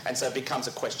 right? And so it becomes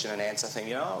a question and answer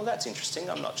thing. Oh, that's interesting.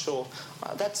 I'm not sure.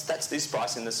 That's this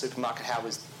price in the supermarket. How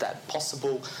is that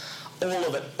possible? All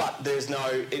of it, but there's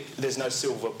no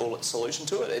silver bullet solution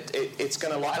to it. It's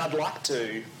going to lie. And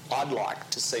I'd like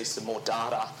to see some more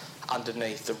data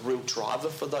underneath the real driver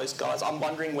for those guys. I'm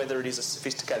wondering whether it is a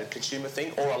sophisticated consumer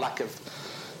thing or a lack of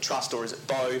trust, or is it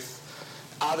both?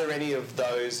 Are there any of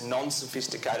those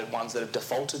non-sophisticated ones that have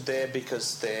defaulted there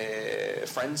because their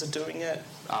friends are doing it?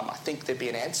 I think there'd be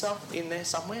an answer in there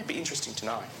somewhere. It'd be interesting to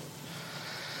know.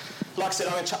 Like I said,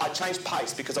 I changed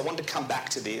pace because I wanted to come back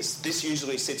to this. This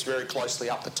usually sits very closely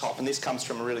up the top, and this comes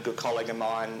from a really good colleague of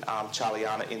mine, Charlie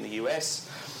Arnott in the US.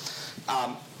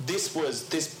 This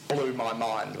blew my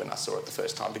mind when I saw it the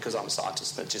first time because I'm a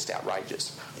scientist and it's just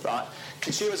outrageous, right?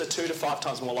 Consumers are 2 to 5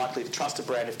 times more likely to trust a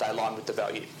brand if they align with the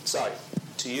value. So,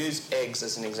 to use eggs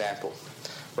as an example,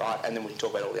 right, and then we can talk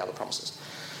about all the other promises.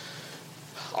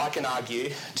 I can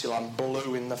argue till I'm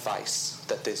blue in the face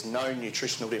that there's no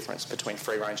nutritional difference between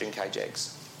free-range and cage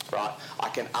eggs, right? I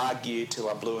can argue till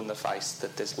I'm blue in the face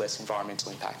that there's less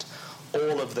environmental impact.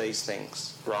 All of these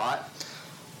things, right?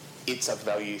 It's a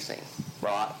value thing,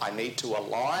 right? I need to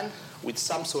align with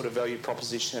some sort of value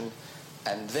proposition,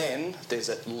 and then there's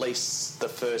at least the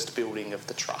first building of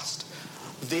the trust.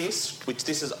 This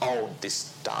is old,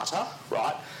 this data,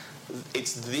 right?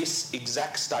 It's this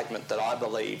exact statement that I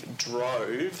believe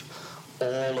drove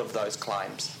all of those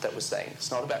claims that we're seeing.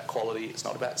 It's not about quality, it's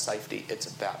not about safety, it's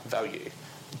about value.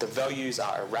 The values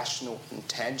are irrational,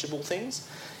 intangible things.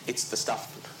 It's the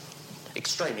stuff,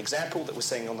 extreme example that we're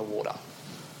seeing on the water.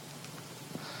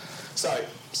 So,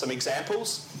 some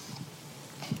examples.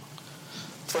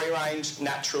 Free range,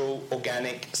 natural,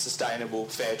 organic, sustainable,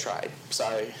 fair trade.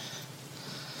 So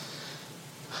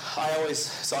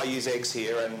I use eggs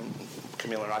here, and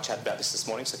Camilla and I chatted about this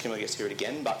morning, so Camilla gets to hear it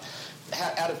again. But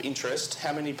out of interest,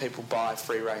 how many people buy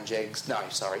free-range eggs? No,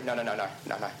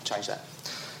 change that.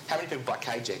 How many people buy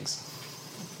cage eggs?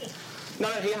 No,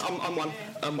 here, I'm one.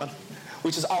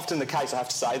 Which is often the case, I have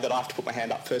to say, that I have to put my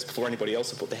hand up first before anybody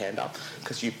else will put their hand up,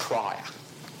 because you pry,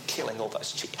 killing all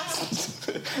those chickens.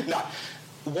 No,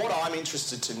 what I'm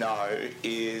interested to know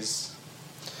is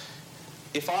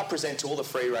if I present to all the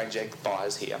free-range egg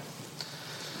buyers here,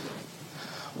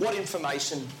 what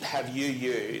information have you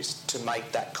used to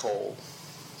make that call,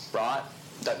 right?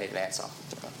 Don't need an answer.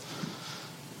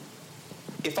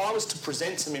 If I was to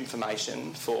present some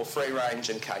information for free-range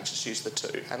and cage, just use the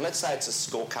two, and let's say it's a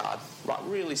scorecard, right,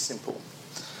 really simple.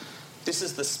 This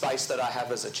is the space that I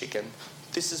have as a chicken.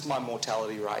 This is my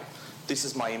mortality rate. This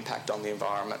is my impact on the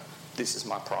environment. This is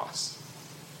my price,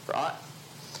 right?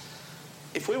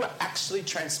 If we were actually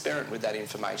transparent with that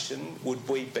information, would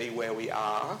we be where we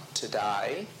are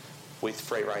today with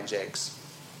free-range eggs?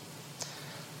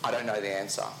 I don't know the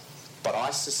answer, but I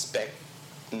suspect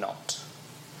not.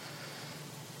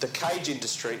 The cage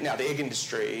industry, now the egg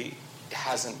industry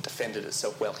hasn't defended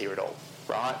itself well here at all,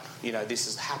 right? You know, this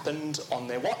has happened on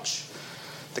their watch.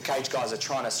 The cage guys are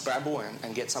trying to scramble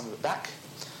and get some of it back.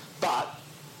 But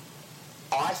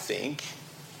I think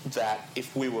that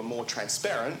if we were more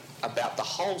transparent about the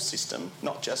whole system,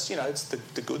 not just, you know, it's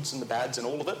the goods and the bads and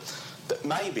all of it, that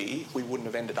maybe we wouldn't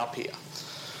have ended up here.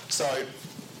 So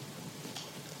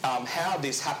how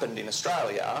this happened in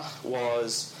Australia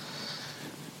was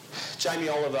Jamie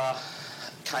Oliver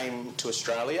came to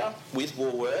Australia with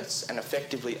Woolworths and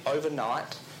effectively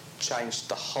overnight changed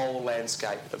the whole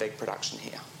landscape of egg production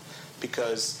here,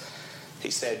 because he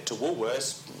said to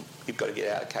Woolworths, you've got to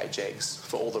get out of cage eggs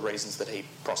for all the reasons that he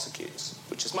prosecutes,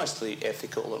 which is mostly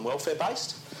ethical and welfare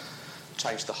based.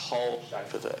 Changed the whole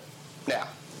shape of it. Now,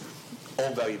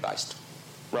 all value based,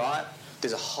 right?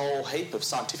 There's a whole heap of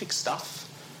scientific stuff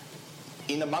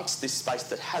in amongst this space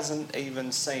that hasn't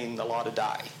even seen the light of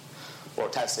day. Or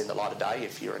it has seen the light of day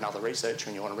if you're another researcher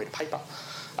and you want to read a paper.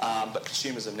 But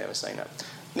consumers have never seen it.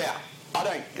 Now,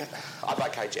 I buy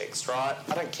cage eggs, right?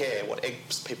 I don't care what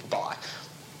eggs people buy.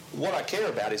 What I care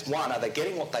about is, one, are they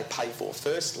getting what they pay for,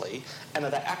 firstly, and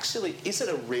is it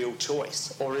a real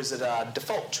choice or is it a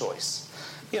default choice?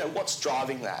 You know, what's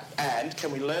driving that? And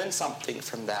can we learn something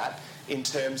from that in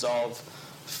terms of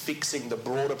fixing the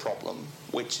broader problem,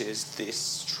 which is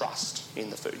this trust in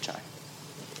the food chain?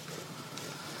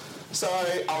 So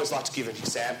I always like to give an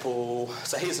example.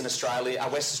 So here's a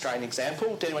West Australian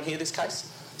example. Did anyone hear this case?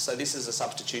 So this is a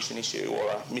substitution issue or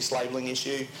a mislabelling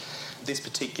issue. This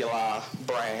particular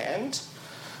brand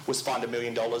was fined $1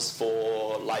 million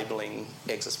for labelling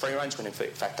eggs as free range when in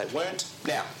fact they weren't.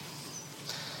 Now,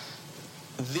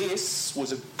 this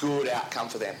was a good outcome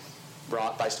for them,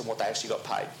 right, based on what they actually got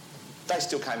paid. They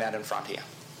still came out in front here.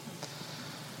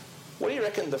 What do you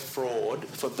reckon the fraud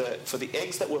for the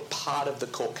eggs that were part of the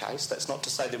court case, that's not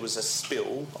to say there was a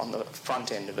spill on the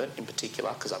front end of it in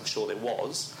particular, because I'm sure there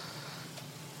was,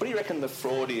 what do you reckon the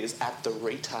fraud is at the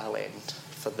retail end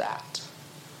for that?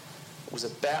 It was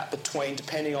about between,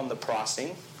 depending on the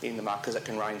pricing in the market, because it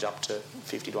can range up to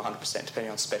 50 to 100%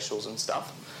 depending on specials and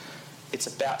stuff, it's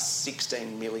about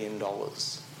 $16 million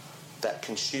that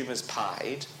consumers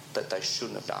paid that they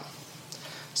shouldn't have done.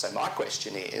 So my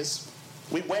question is,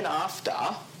 we went after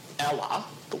Ella,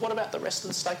 but what about the rest of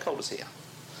the stakeholders here?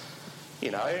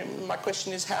 You know, my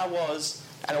question is, how was,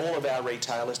 and all of our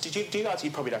retailers, do you guys,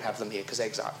 you probably don't have them here because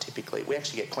eggs aren't typically, we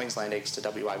actually get Queensland eggs to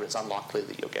WA, but it's unlikely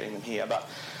that you're getting them here. But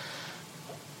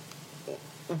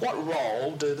what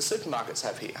role do the supermarkets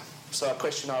have here? So a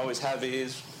question I always have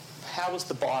is, how was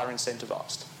the buyer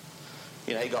incentivised?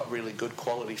 You know, he got really good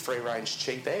quality, free-range,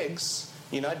 cheap eggs.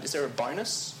 You know, is there a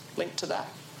bonus linked to that?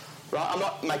 Right? I'm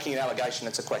not making an allegation,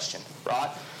 it's a question,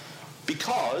 right?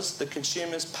 Because the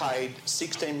consumers paid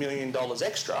 $16 million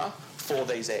extra for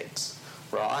these eggs,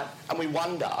 right? And we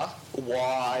wonder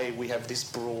why we have this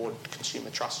broad consumer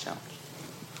trust challenge.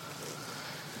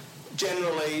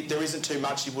 Generally, there isn't too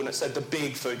much you wouldn't say. The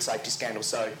big food safety scandal.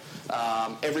 So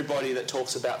everybody that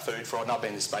talks about food fraud, and I've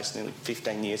been in this space nearly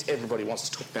 15 years, everybody wants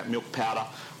to talk about milk powder,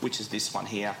 which is this one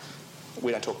here.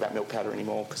 We don't talk about milk powder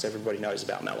anymore because everybody knows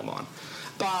about melamine.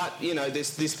 But, you know,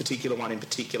 this particular one in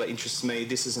particular interests me.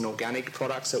 This is an organic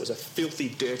product, so it was a filthy,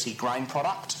 dirty grain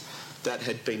product that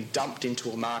had been dumped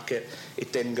into a market.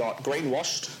 It then got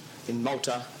greenwashed in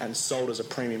Malta and sold as a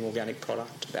premium organic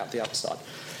product about the other side.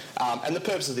 And the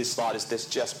purpose of this slide is there's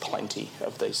just plenty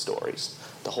of these stories.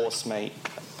 The horse meat.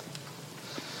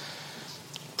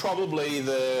 Probably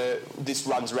this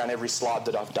runs around every slide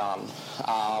that I've done.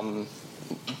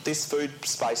 This food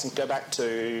space, and go back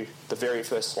to the very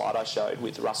first slide I showed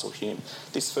with Russell Hume,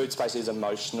 this food space is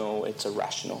emotional, it's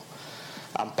irrational.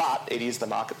 But it is the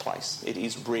marketplace. It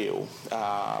is real.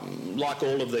 Like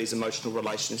all of these emotional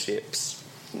relationships,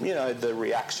 you know, the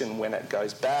reaction when it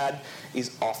goes bad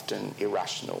is often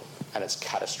irrational and it's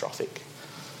catastrophic.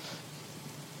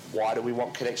 Why do we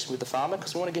want connection with the farmer?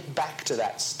 Because we want to get back to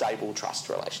that stable trust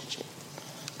relationship.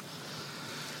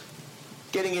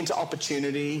 Getting into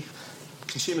opportunity,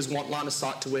 consumers want line of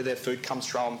sight to where their food comes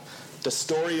from. The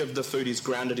story of the food is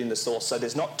grounded in the source, so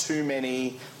there's not too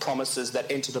many promises that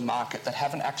enter the market that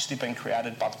haven't actually been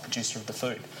created by the producer of the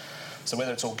food. So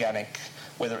whether it's organic,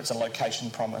 whether it's a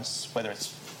location promise, whether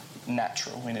it's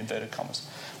natural, in inverted commas,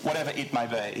 whatever it may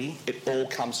be, it all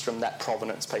comes from that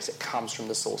provenance piece. It comes from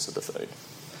the source of the food.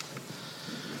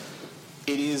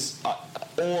 It is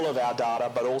all of our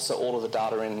data, but also all of the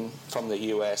data from the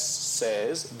US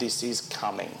says this is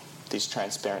coming, this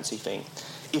transparency thing,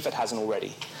 if it hasn't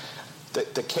already.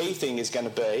 The key thing is going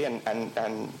to be,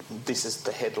 and this is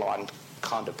the headline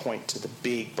kind of point to the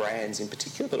big brands in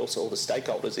particular, but also all the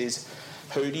stakeholders, is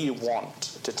who do you want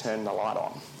to turn the light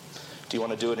on? Do you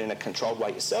want to do it in a controlled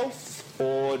way yourself,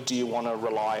 or do you want to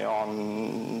rely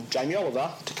on Jamie Oliver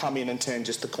to come in and turn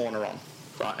just the corner on,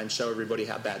 right, and show everybody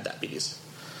how bad that bit is?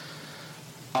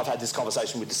 I've had this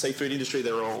conversation with the seafood industry.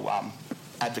 They're all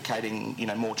advocating,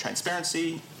 more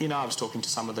transparency. I was talking to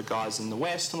some of the guys in the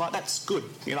West. I'm like, that's good.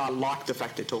 I like the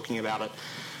fact they're talking about it,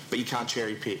 but you can't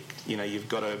cherry pick. You've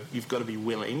got to be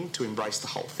willing to embrace the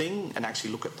whole thing and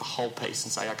actually look at the whole piece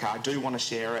and say, okay, I do want to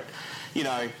share it.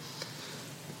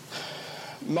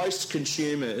 Most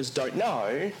consumers don't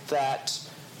know that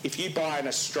if you buy an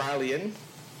Australian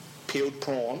peeled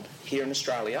prawn here in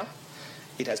Australia,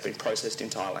 it has been processed in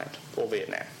Thailand or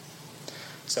Vietnam.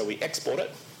 So we export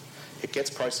it, it gets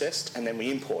processed, and then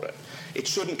we import it. It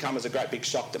shouldn't come as a great big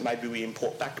shock that maybe we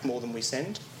import back more than we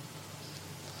send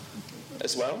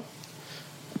as well.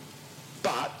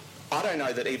 But I don't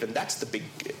know that even that's the big...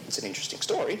 It's an interesting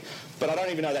story, but I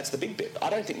don't even know that's the big bit. I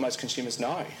don't think most consumers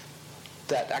know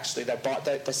that actually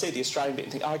they see the Australian bit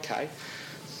and think, okay,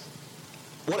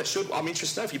 I'm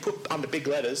interested to know if you put under big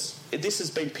letters, this has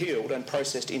been peeled and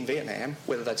processed in Vietnam,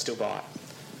 whether they'd still buy it.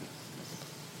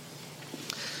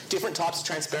 Different types of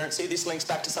transparency. This links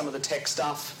back to some of the tech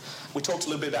stuff. We talked a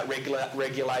little bit about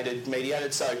regulated,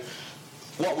 mediated. So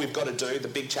what we've got to do, the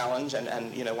big challenge, and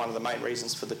one of the main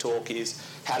reasons for the talk is,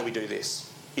 how do we do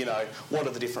this? What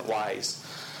are the different ways?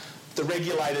 The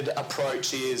regulated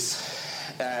approach is,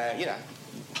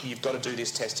 you've got to do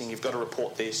this testing, you've got to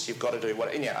report this, you've got to do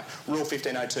what... Rule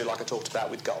 1502, like I talked about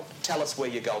with gold. Tell us where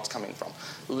your gold's coming from.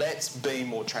 Let's be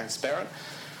more transparent.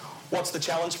 What's the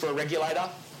challenge for a regulator?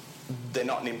 They're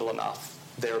not nimble enough.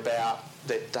 They're about...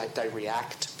 They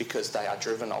react because they are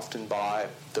driven often by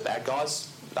the bad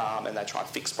guys, and they try and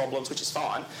fix problems, which is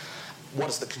fine. What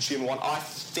does the consumer want? I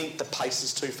think the pace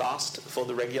is too fast for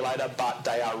the regulator, but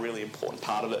they are a really important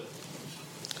part of it.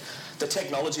 The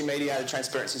technology-mediated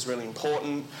transparency is really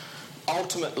important.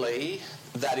 Ultimately,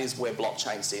 that is where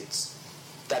blockchain sits.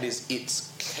 That is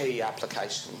its key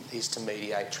application, is to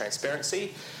mediate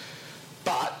transparency.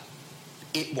 But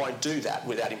it won't do that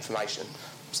without information.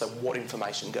 So what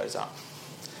information goes up?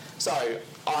 So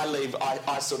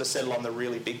I sort of settle on the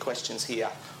really big questions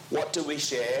here. What do we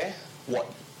share? What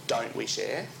don't we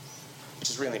share?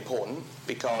 Which is really important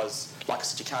because, like I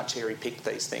said, you can't cherry pick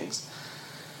these things.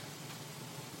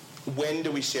 When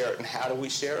do we share it and how do we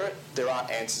share it? There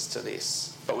aren't answers to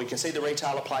this. But we can see the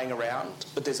retailer playing around,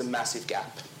 but there's a massive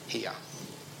gap here.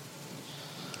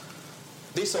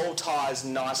 This all ties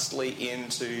nicely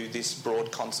into this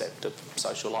broad concept of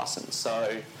social license.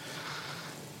 So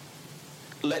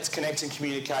let's connect and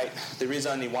communicate. There is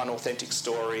only one authentic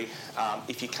story.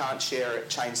 If you can't share it,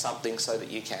 change something so that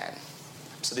you can.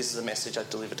 So this is a message I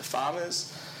deliver to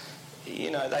farmers.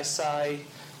 They say,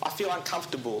 I feel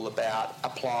uncomfortable about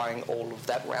applying all of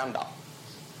that Roundup.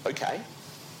 Okay,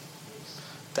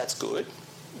 that's good.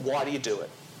 Why do you do it?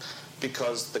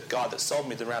 Because the guy that sold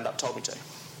me the Roundup told me to.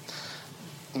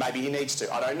 Maybe he needs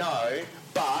to, I don't know,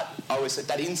 but I always said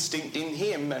that instinct in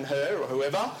him and her or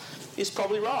whoever is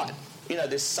probably right.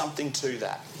 There's something to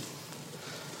that.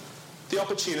 The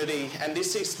opportunity, and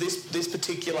this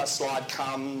particular slide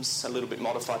comes a little bit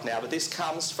modified now, but this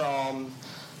comes from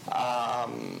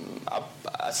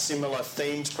a similar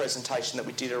themed presentation that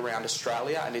we did around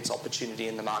Australia and its opportunity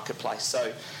in the marketplace.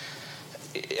 So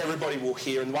everybody will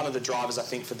hear, and one of the drivers I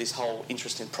think for this whole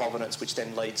interest in provenance, which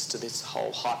then leads to this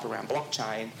whole hype around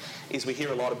blockchain, is we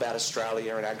hear a lot about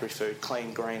Australia and agri-food,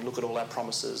 clean, green, look at all our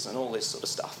promises and all this sort of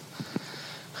stuff.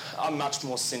 I'm much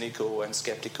more cynical and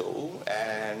sceptical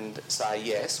and say,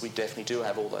 yes, we definitely do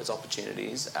have all those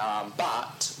opportunities,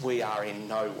 but we are in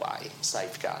no way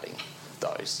safeguarding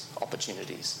those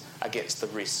opportunities against the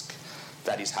risk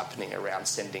that is happening around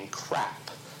sending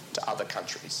crap to other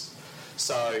countries.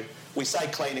 So we say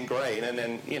clean and green, and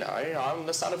then, I'm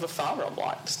the son of a farmer. I'm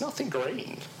like, there's nothing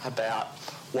green about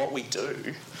what we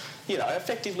do.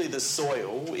 Effectively the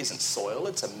soil isn't soil,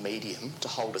 it's a medium to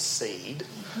hold a seed,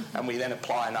 and we then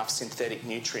apply enough synthetic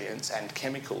nutrients and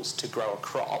chemicals to grow a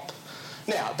crop.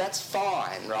 Now, that's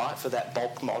fine, right, for that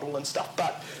bulk model and stuff,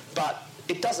 but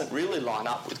it doesn't really line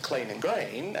up with clean and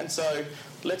green, and so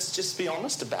let's just be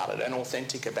honest about it and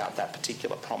authentic about that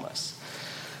particular promise.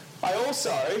 I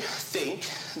also think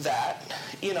that,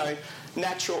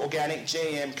 natural, organic,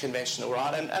 GM, conventional,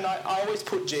 right, and I always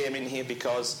put GM in here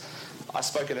because I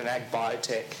spoke at an ag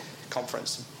biotech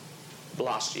conference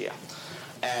last year,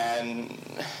 and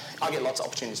I get lots of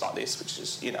opportunities like this, which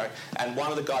is, and one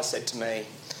of the guys said to me,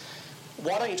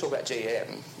 why don't you talk about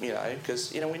GM,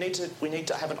 because, we need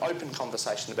to have an open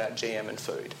conversation about GM and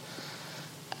food.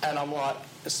 And I'm like,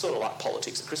 it's sort of like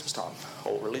politics at Christmas time,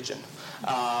 or religion.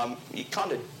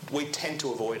 We tend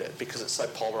to avoid it because it's so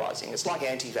polarising. It's like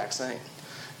anti-vaccine.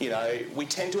 We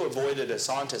tend to avoid it as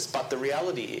scientists, but the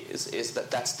reality is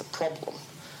that that's the problem,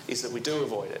 is that we do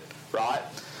avoid it, right?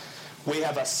 We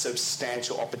have a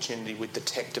substantial opportunity with the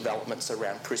tech developments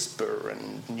around CRISPR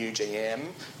and new GM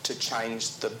to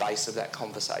change the base of that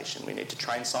conversation. We need to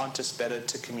train scientists better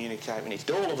to communicate. We need to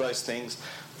do all of those things,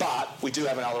 but we do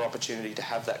have another opportunity to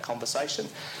have that conversation.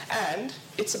 And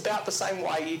it's about the same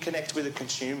way you connect with a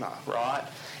consumer, right?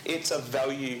 It's a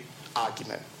value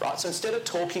argument, right? So instead of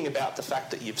talking about the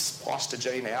fact that you've spliced a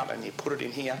gene out and you put it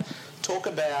in here, talk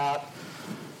about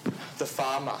the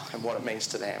farmer and what it means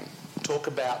to them. Talk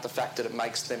about the fact that it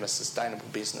makes them a sustainable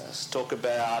business. Talk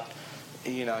about,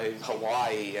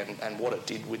 Hawaii and what it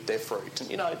did with their fruit. And,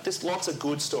 there's lots of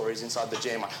good stories inside the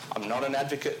GM. I'm not an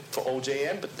advocate for all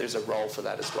GM, but there's a role for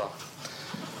that as well.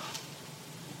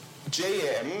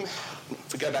 GM,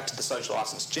 if we go back to the social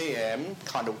licence, GM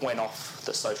kind of went off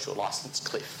the social licence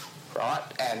cliff, right?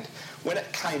 And when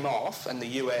it came off, and the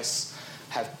US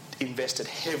have invested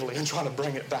heavily in trying to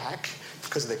bring it back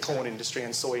because of their corn industry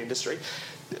and soy industry,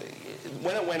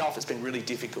 when it went off, it's been really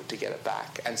difficult to get it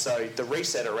back. And so the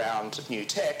reset around new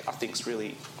tech, I think, is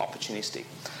really opportunistic.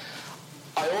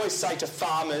 I always say to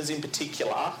farmers in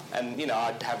particular, and,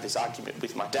 I'd have this argument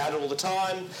with my dad all the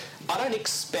time, I don't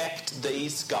expect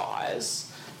these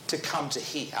guys to come to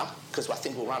here because I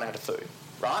think we'll run out of food,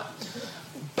 right?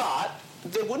 But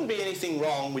there wouldn't be anything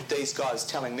wrong with these guys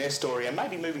telling their story and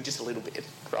maybe moving just a little bit,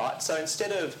 right? So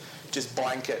instead of just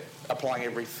blanket applying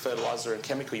every fertiliser and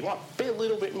chemical you want, be a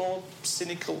little bit more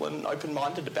cynical and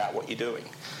open-minded about what you're doing.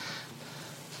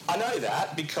 I know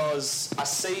that because I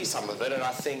see some of it and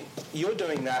I think you're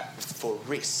doing that for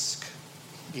risk,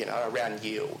 around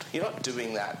yield. You're not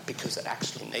doing that because it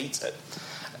actually needs it.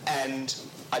 And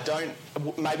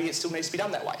maybe it still needs to be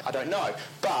done that way. I don't know.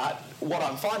 But what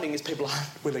I'm finding is people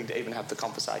aren't willing to even have the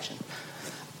conversation.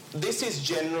 This is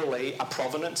generally a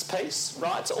provenance piece,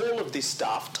 right? So all of this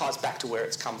stuff ties back to where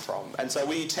it's come from. And so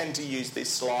we tend to use this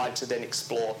slide to then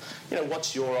explore,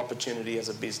 what's your opportunity as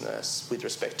a business with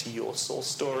respect to your source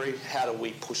story? How do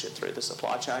we push it through the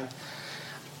supply chain?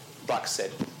 Like I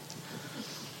said,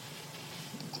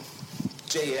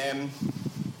 GM,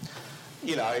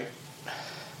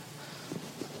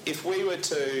 if we were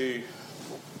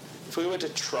to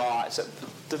try, so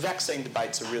the vaccine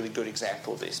debate's a really good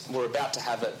example of this. We're about to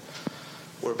have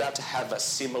a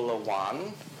similar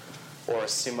one or a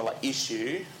similar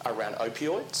issue around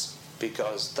opioids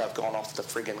because they've gone off the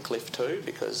friggin' cliff too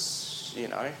because,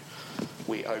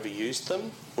 we overused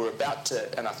them. We're about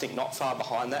to, and I think not far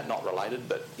behind that, not related,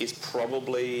 but is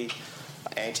probably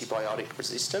antibiotic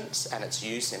resistance and its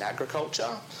use in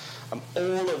agriculture.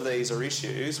 All of these are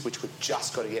issues which we've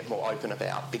just got to get more open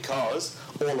about because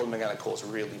all of them are going to cause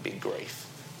really big grief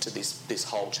to this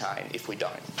whole chain if we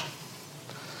don't.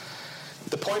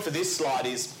 The point for this slide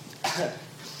is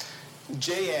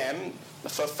GM,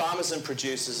 for farmers and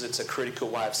producers, it's a critical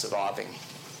way of surviving.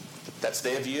 That's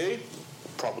their view,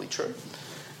 probably true.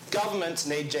 Governments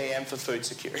need GM for food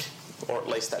security, or at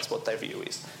least that's what their view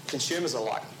is. Consumers are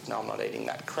like, no, I'm not eating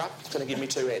that crap. It's going to give me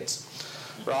 2 heads.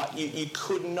 Right? You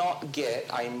could not get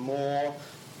a more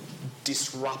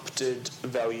disrupted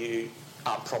value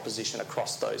proposition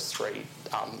across those 3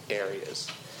 areas.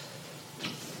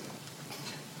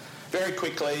 Very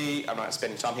quickly, I'm not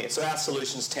spending time here. So our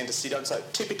solutions tend to sit on. So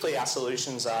typically our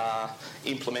solutions are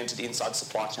implemented inside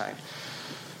supply chain.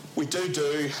 We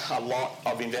do a lot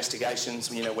of investigations,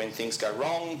 when things go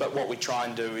wrong, but what we try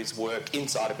and do is work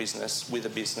inside a business, with a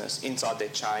business, inside their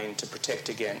chain to protect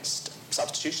against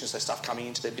substitution, so stuff coming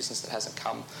into their business that hasn't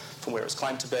come from where it was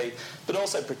claimed to be, but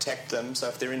also protect them. So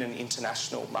if they're in an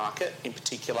international market in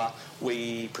particular,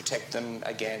 we protect them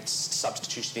against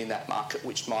substitution in that market,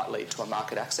 which might lead to a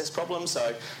market access problem.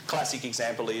 So classic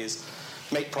example is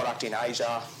meat product in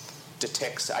Asia,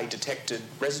 detects a detected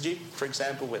residue, for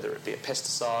example, whether it be a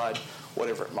pesticide,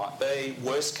 whatever it might be.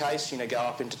 Worst case, go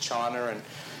up into China and,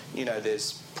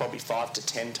 there's probably 5 to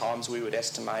 10 times we would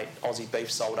estimate Aussie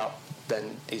beef sold up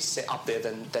than is up there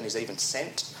than is even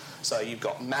sent. So you've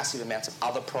got massive amounts of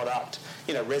other product,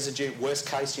 residue. Worst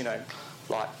case,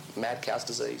 like mad cow's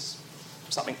disease,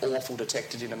 something awful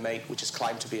detected in a meat which is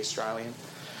claimed to be Australian.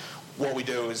 What we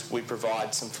do is we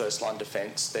provide some first-line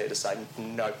defence there to say,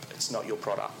 nope, it's not your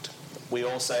product. We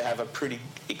also have a pretty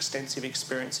extensive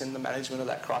experience in the management of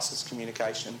that crisis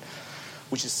communication,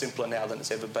 which is simpler now than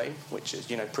it's ever been, which is,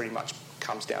 pretty much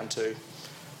comes down to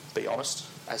be honest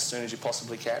as soon as you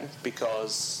possibly can,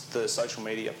 because the social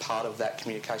media part of that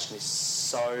communication is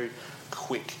so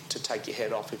quick to take your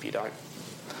head off if you don't.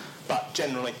 But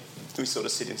generally, we sort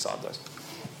of sit inside those.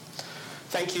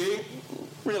 Thank you.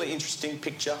 Really interesting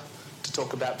picture to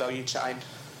talk about value chain.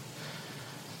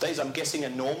 These, I'm guessing, are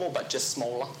normal, but just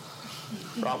smaller.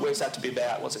 Right, works out to be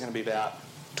about, what's it going to be, about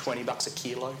 $20 a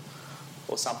kilo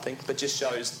or something, but just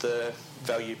shows the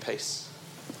value piece.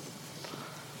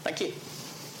 Thank you.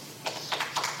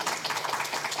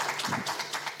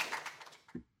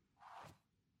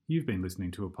 You've been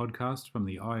listening to a podcast from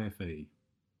the IFE.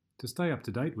 To stay up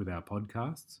to date with our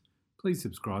podcasts, please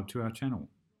subscribe to our channel.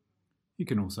 You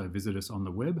can also visit us on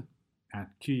the web at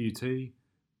qut.edu.au/IFE,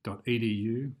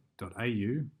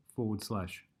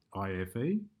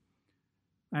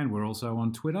 and we're also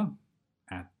on Twitter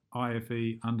at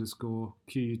IFE_QUT,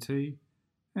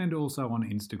 and also on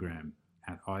Instagram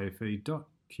at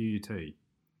IFE.QUT.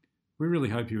 We really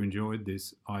hope you enjoyed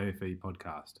this IFE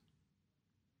podcast.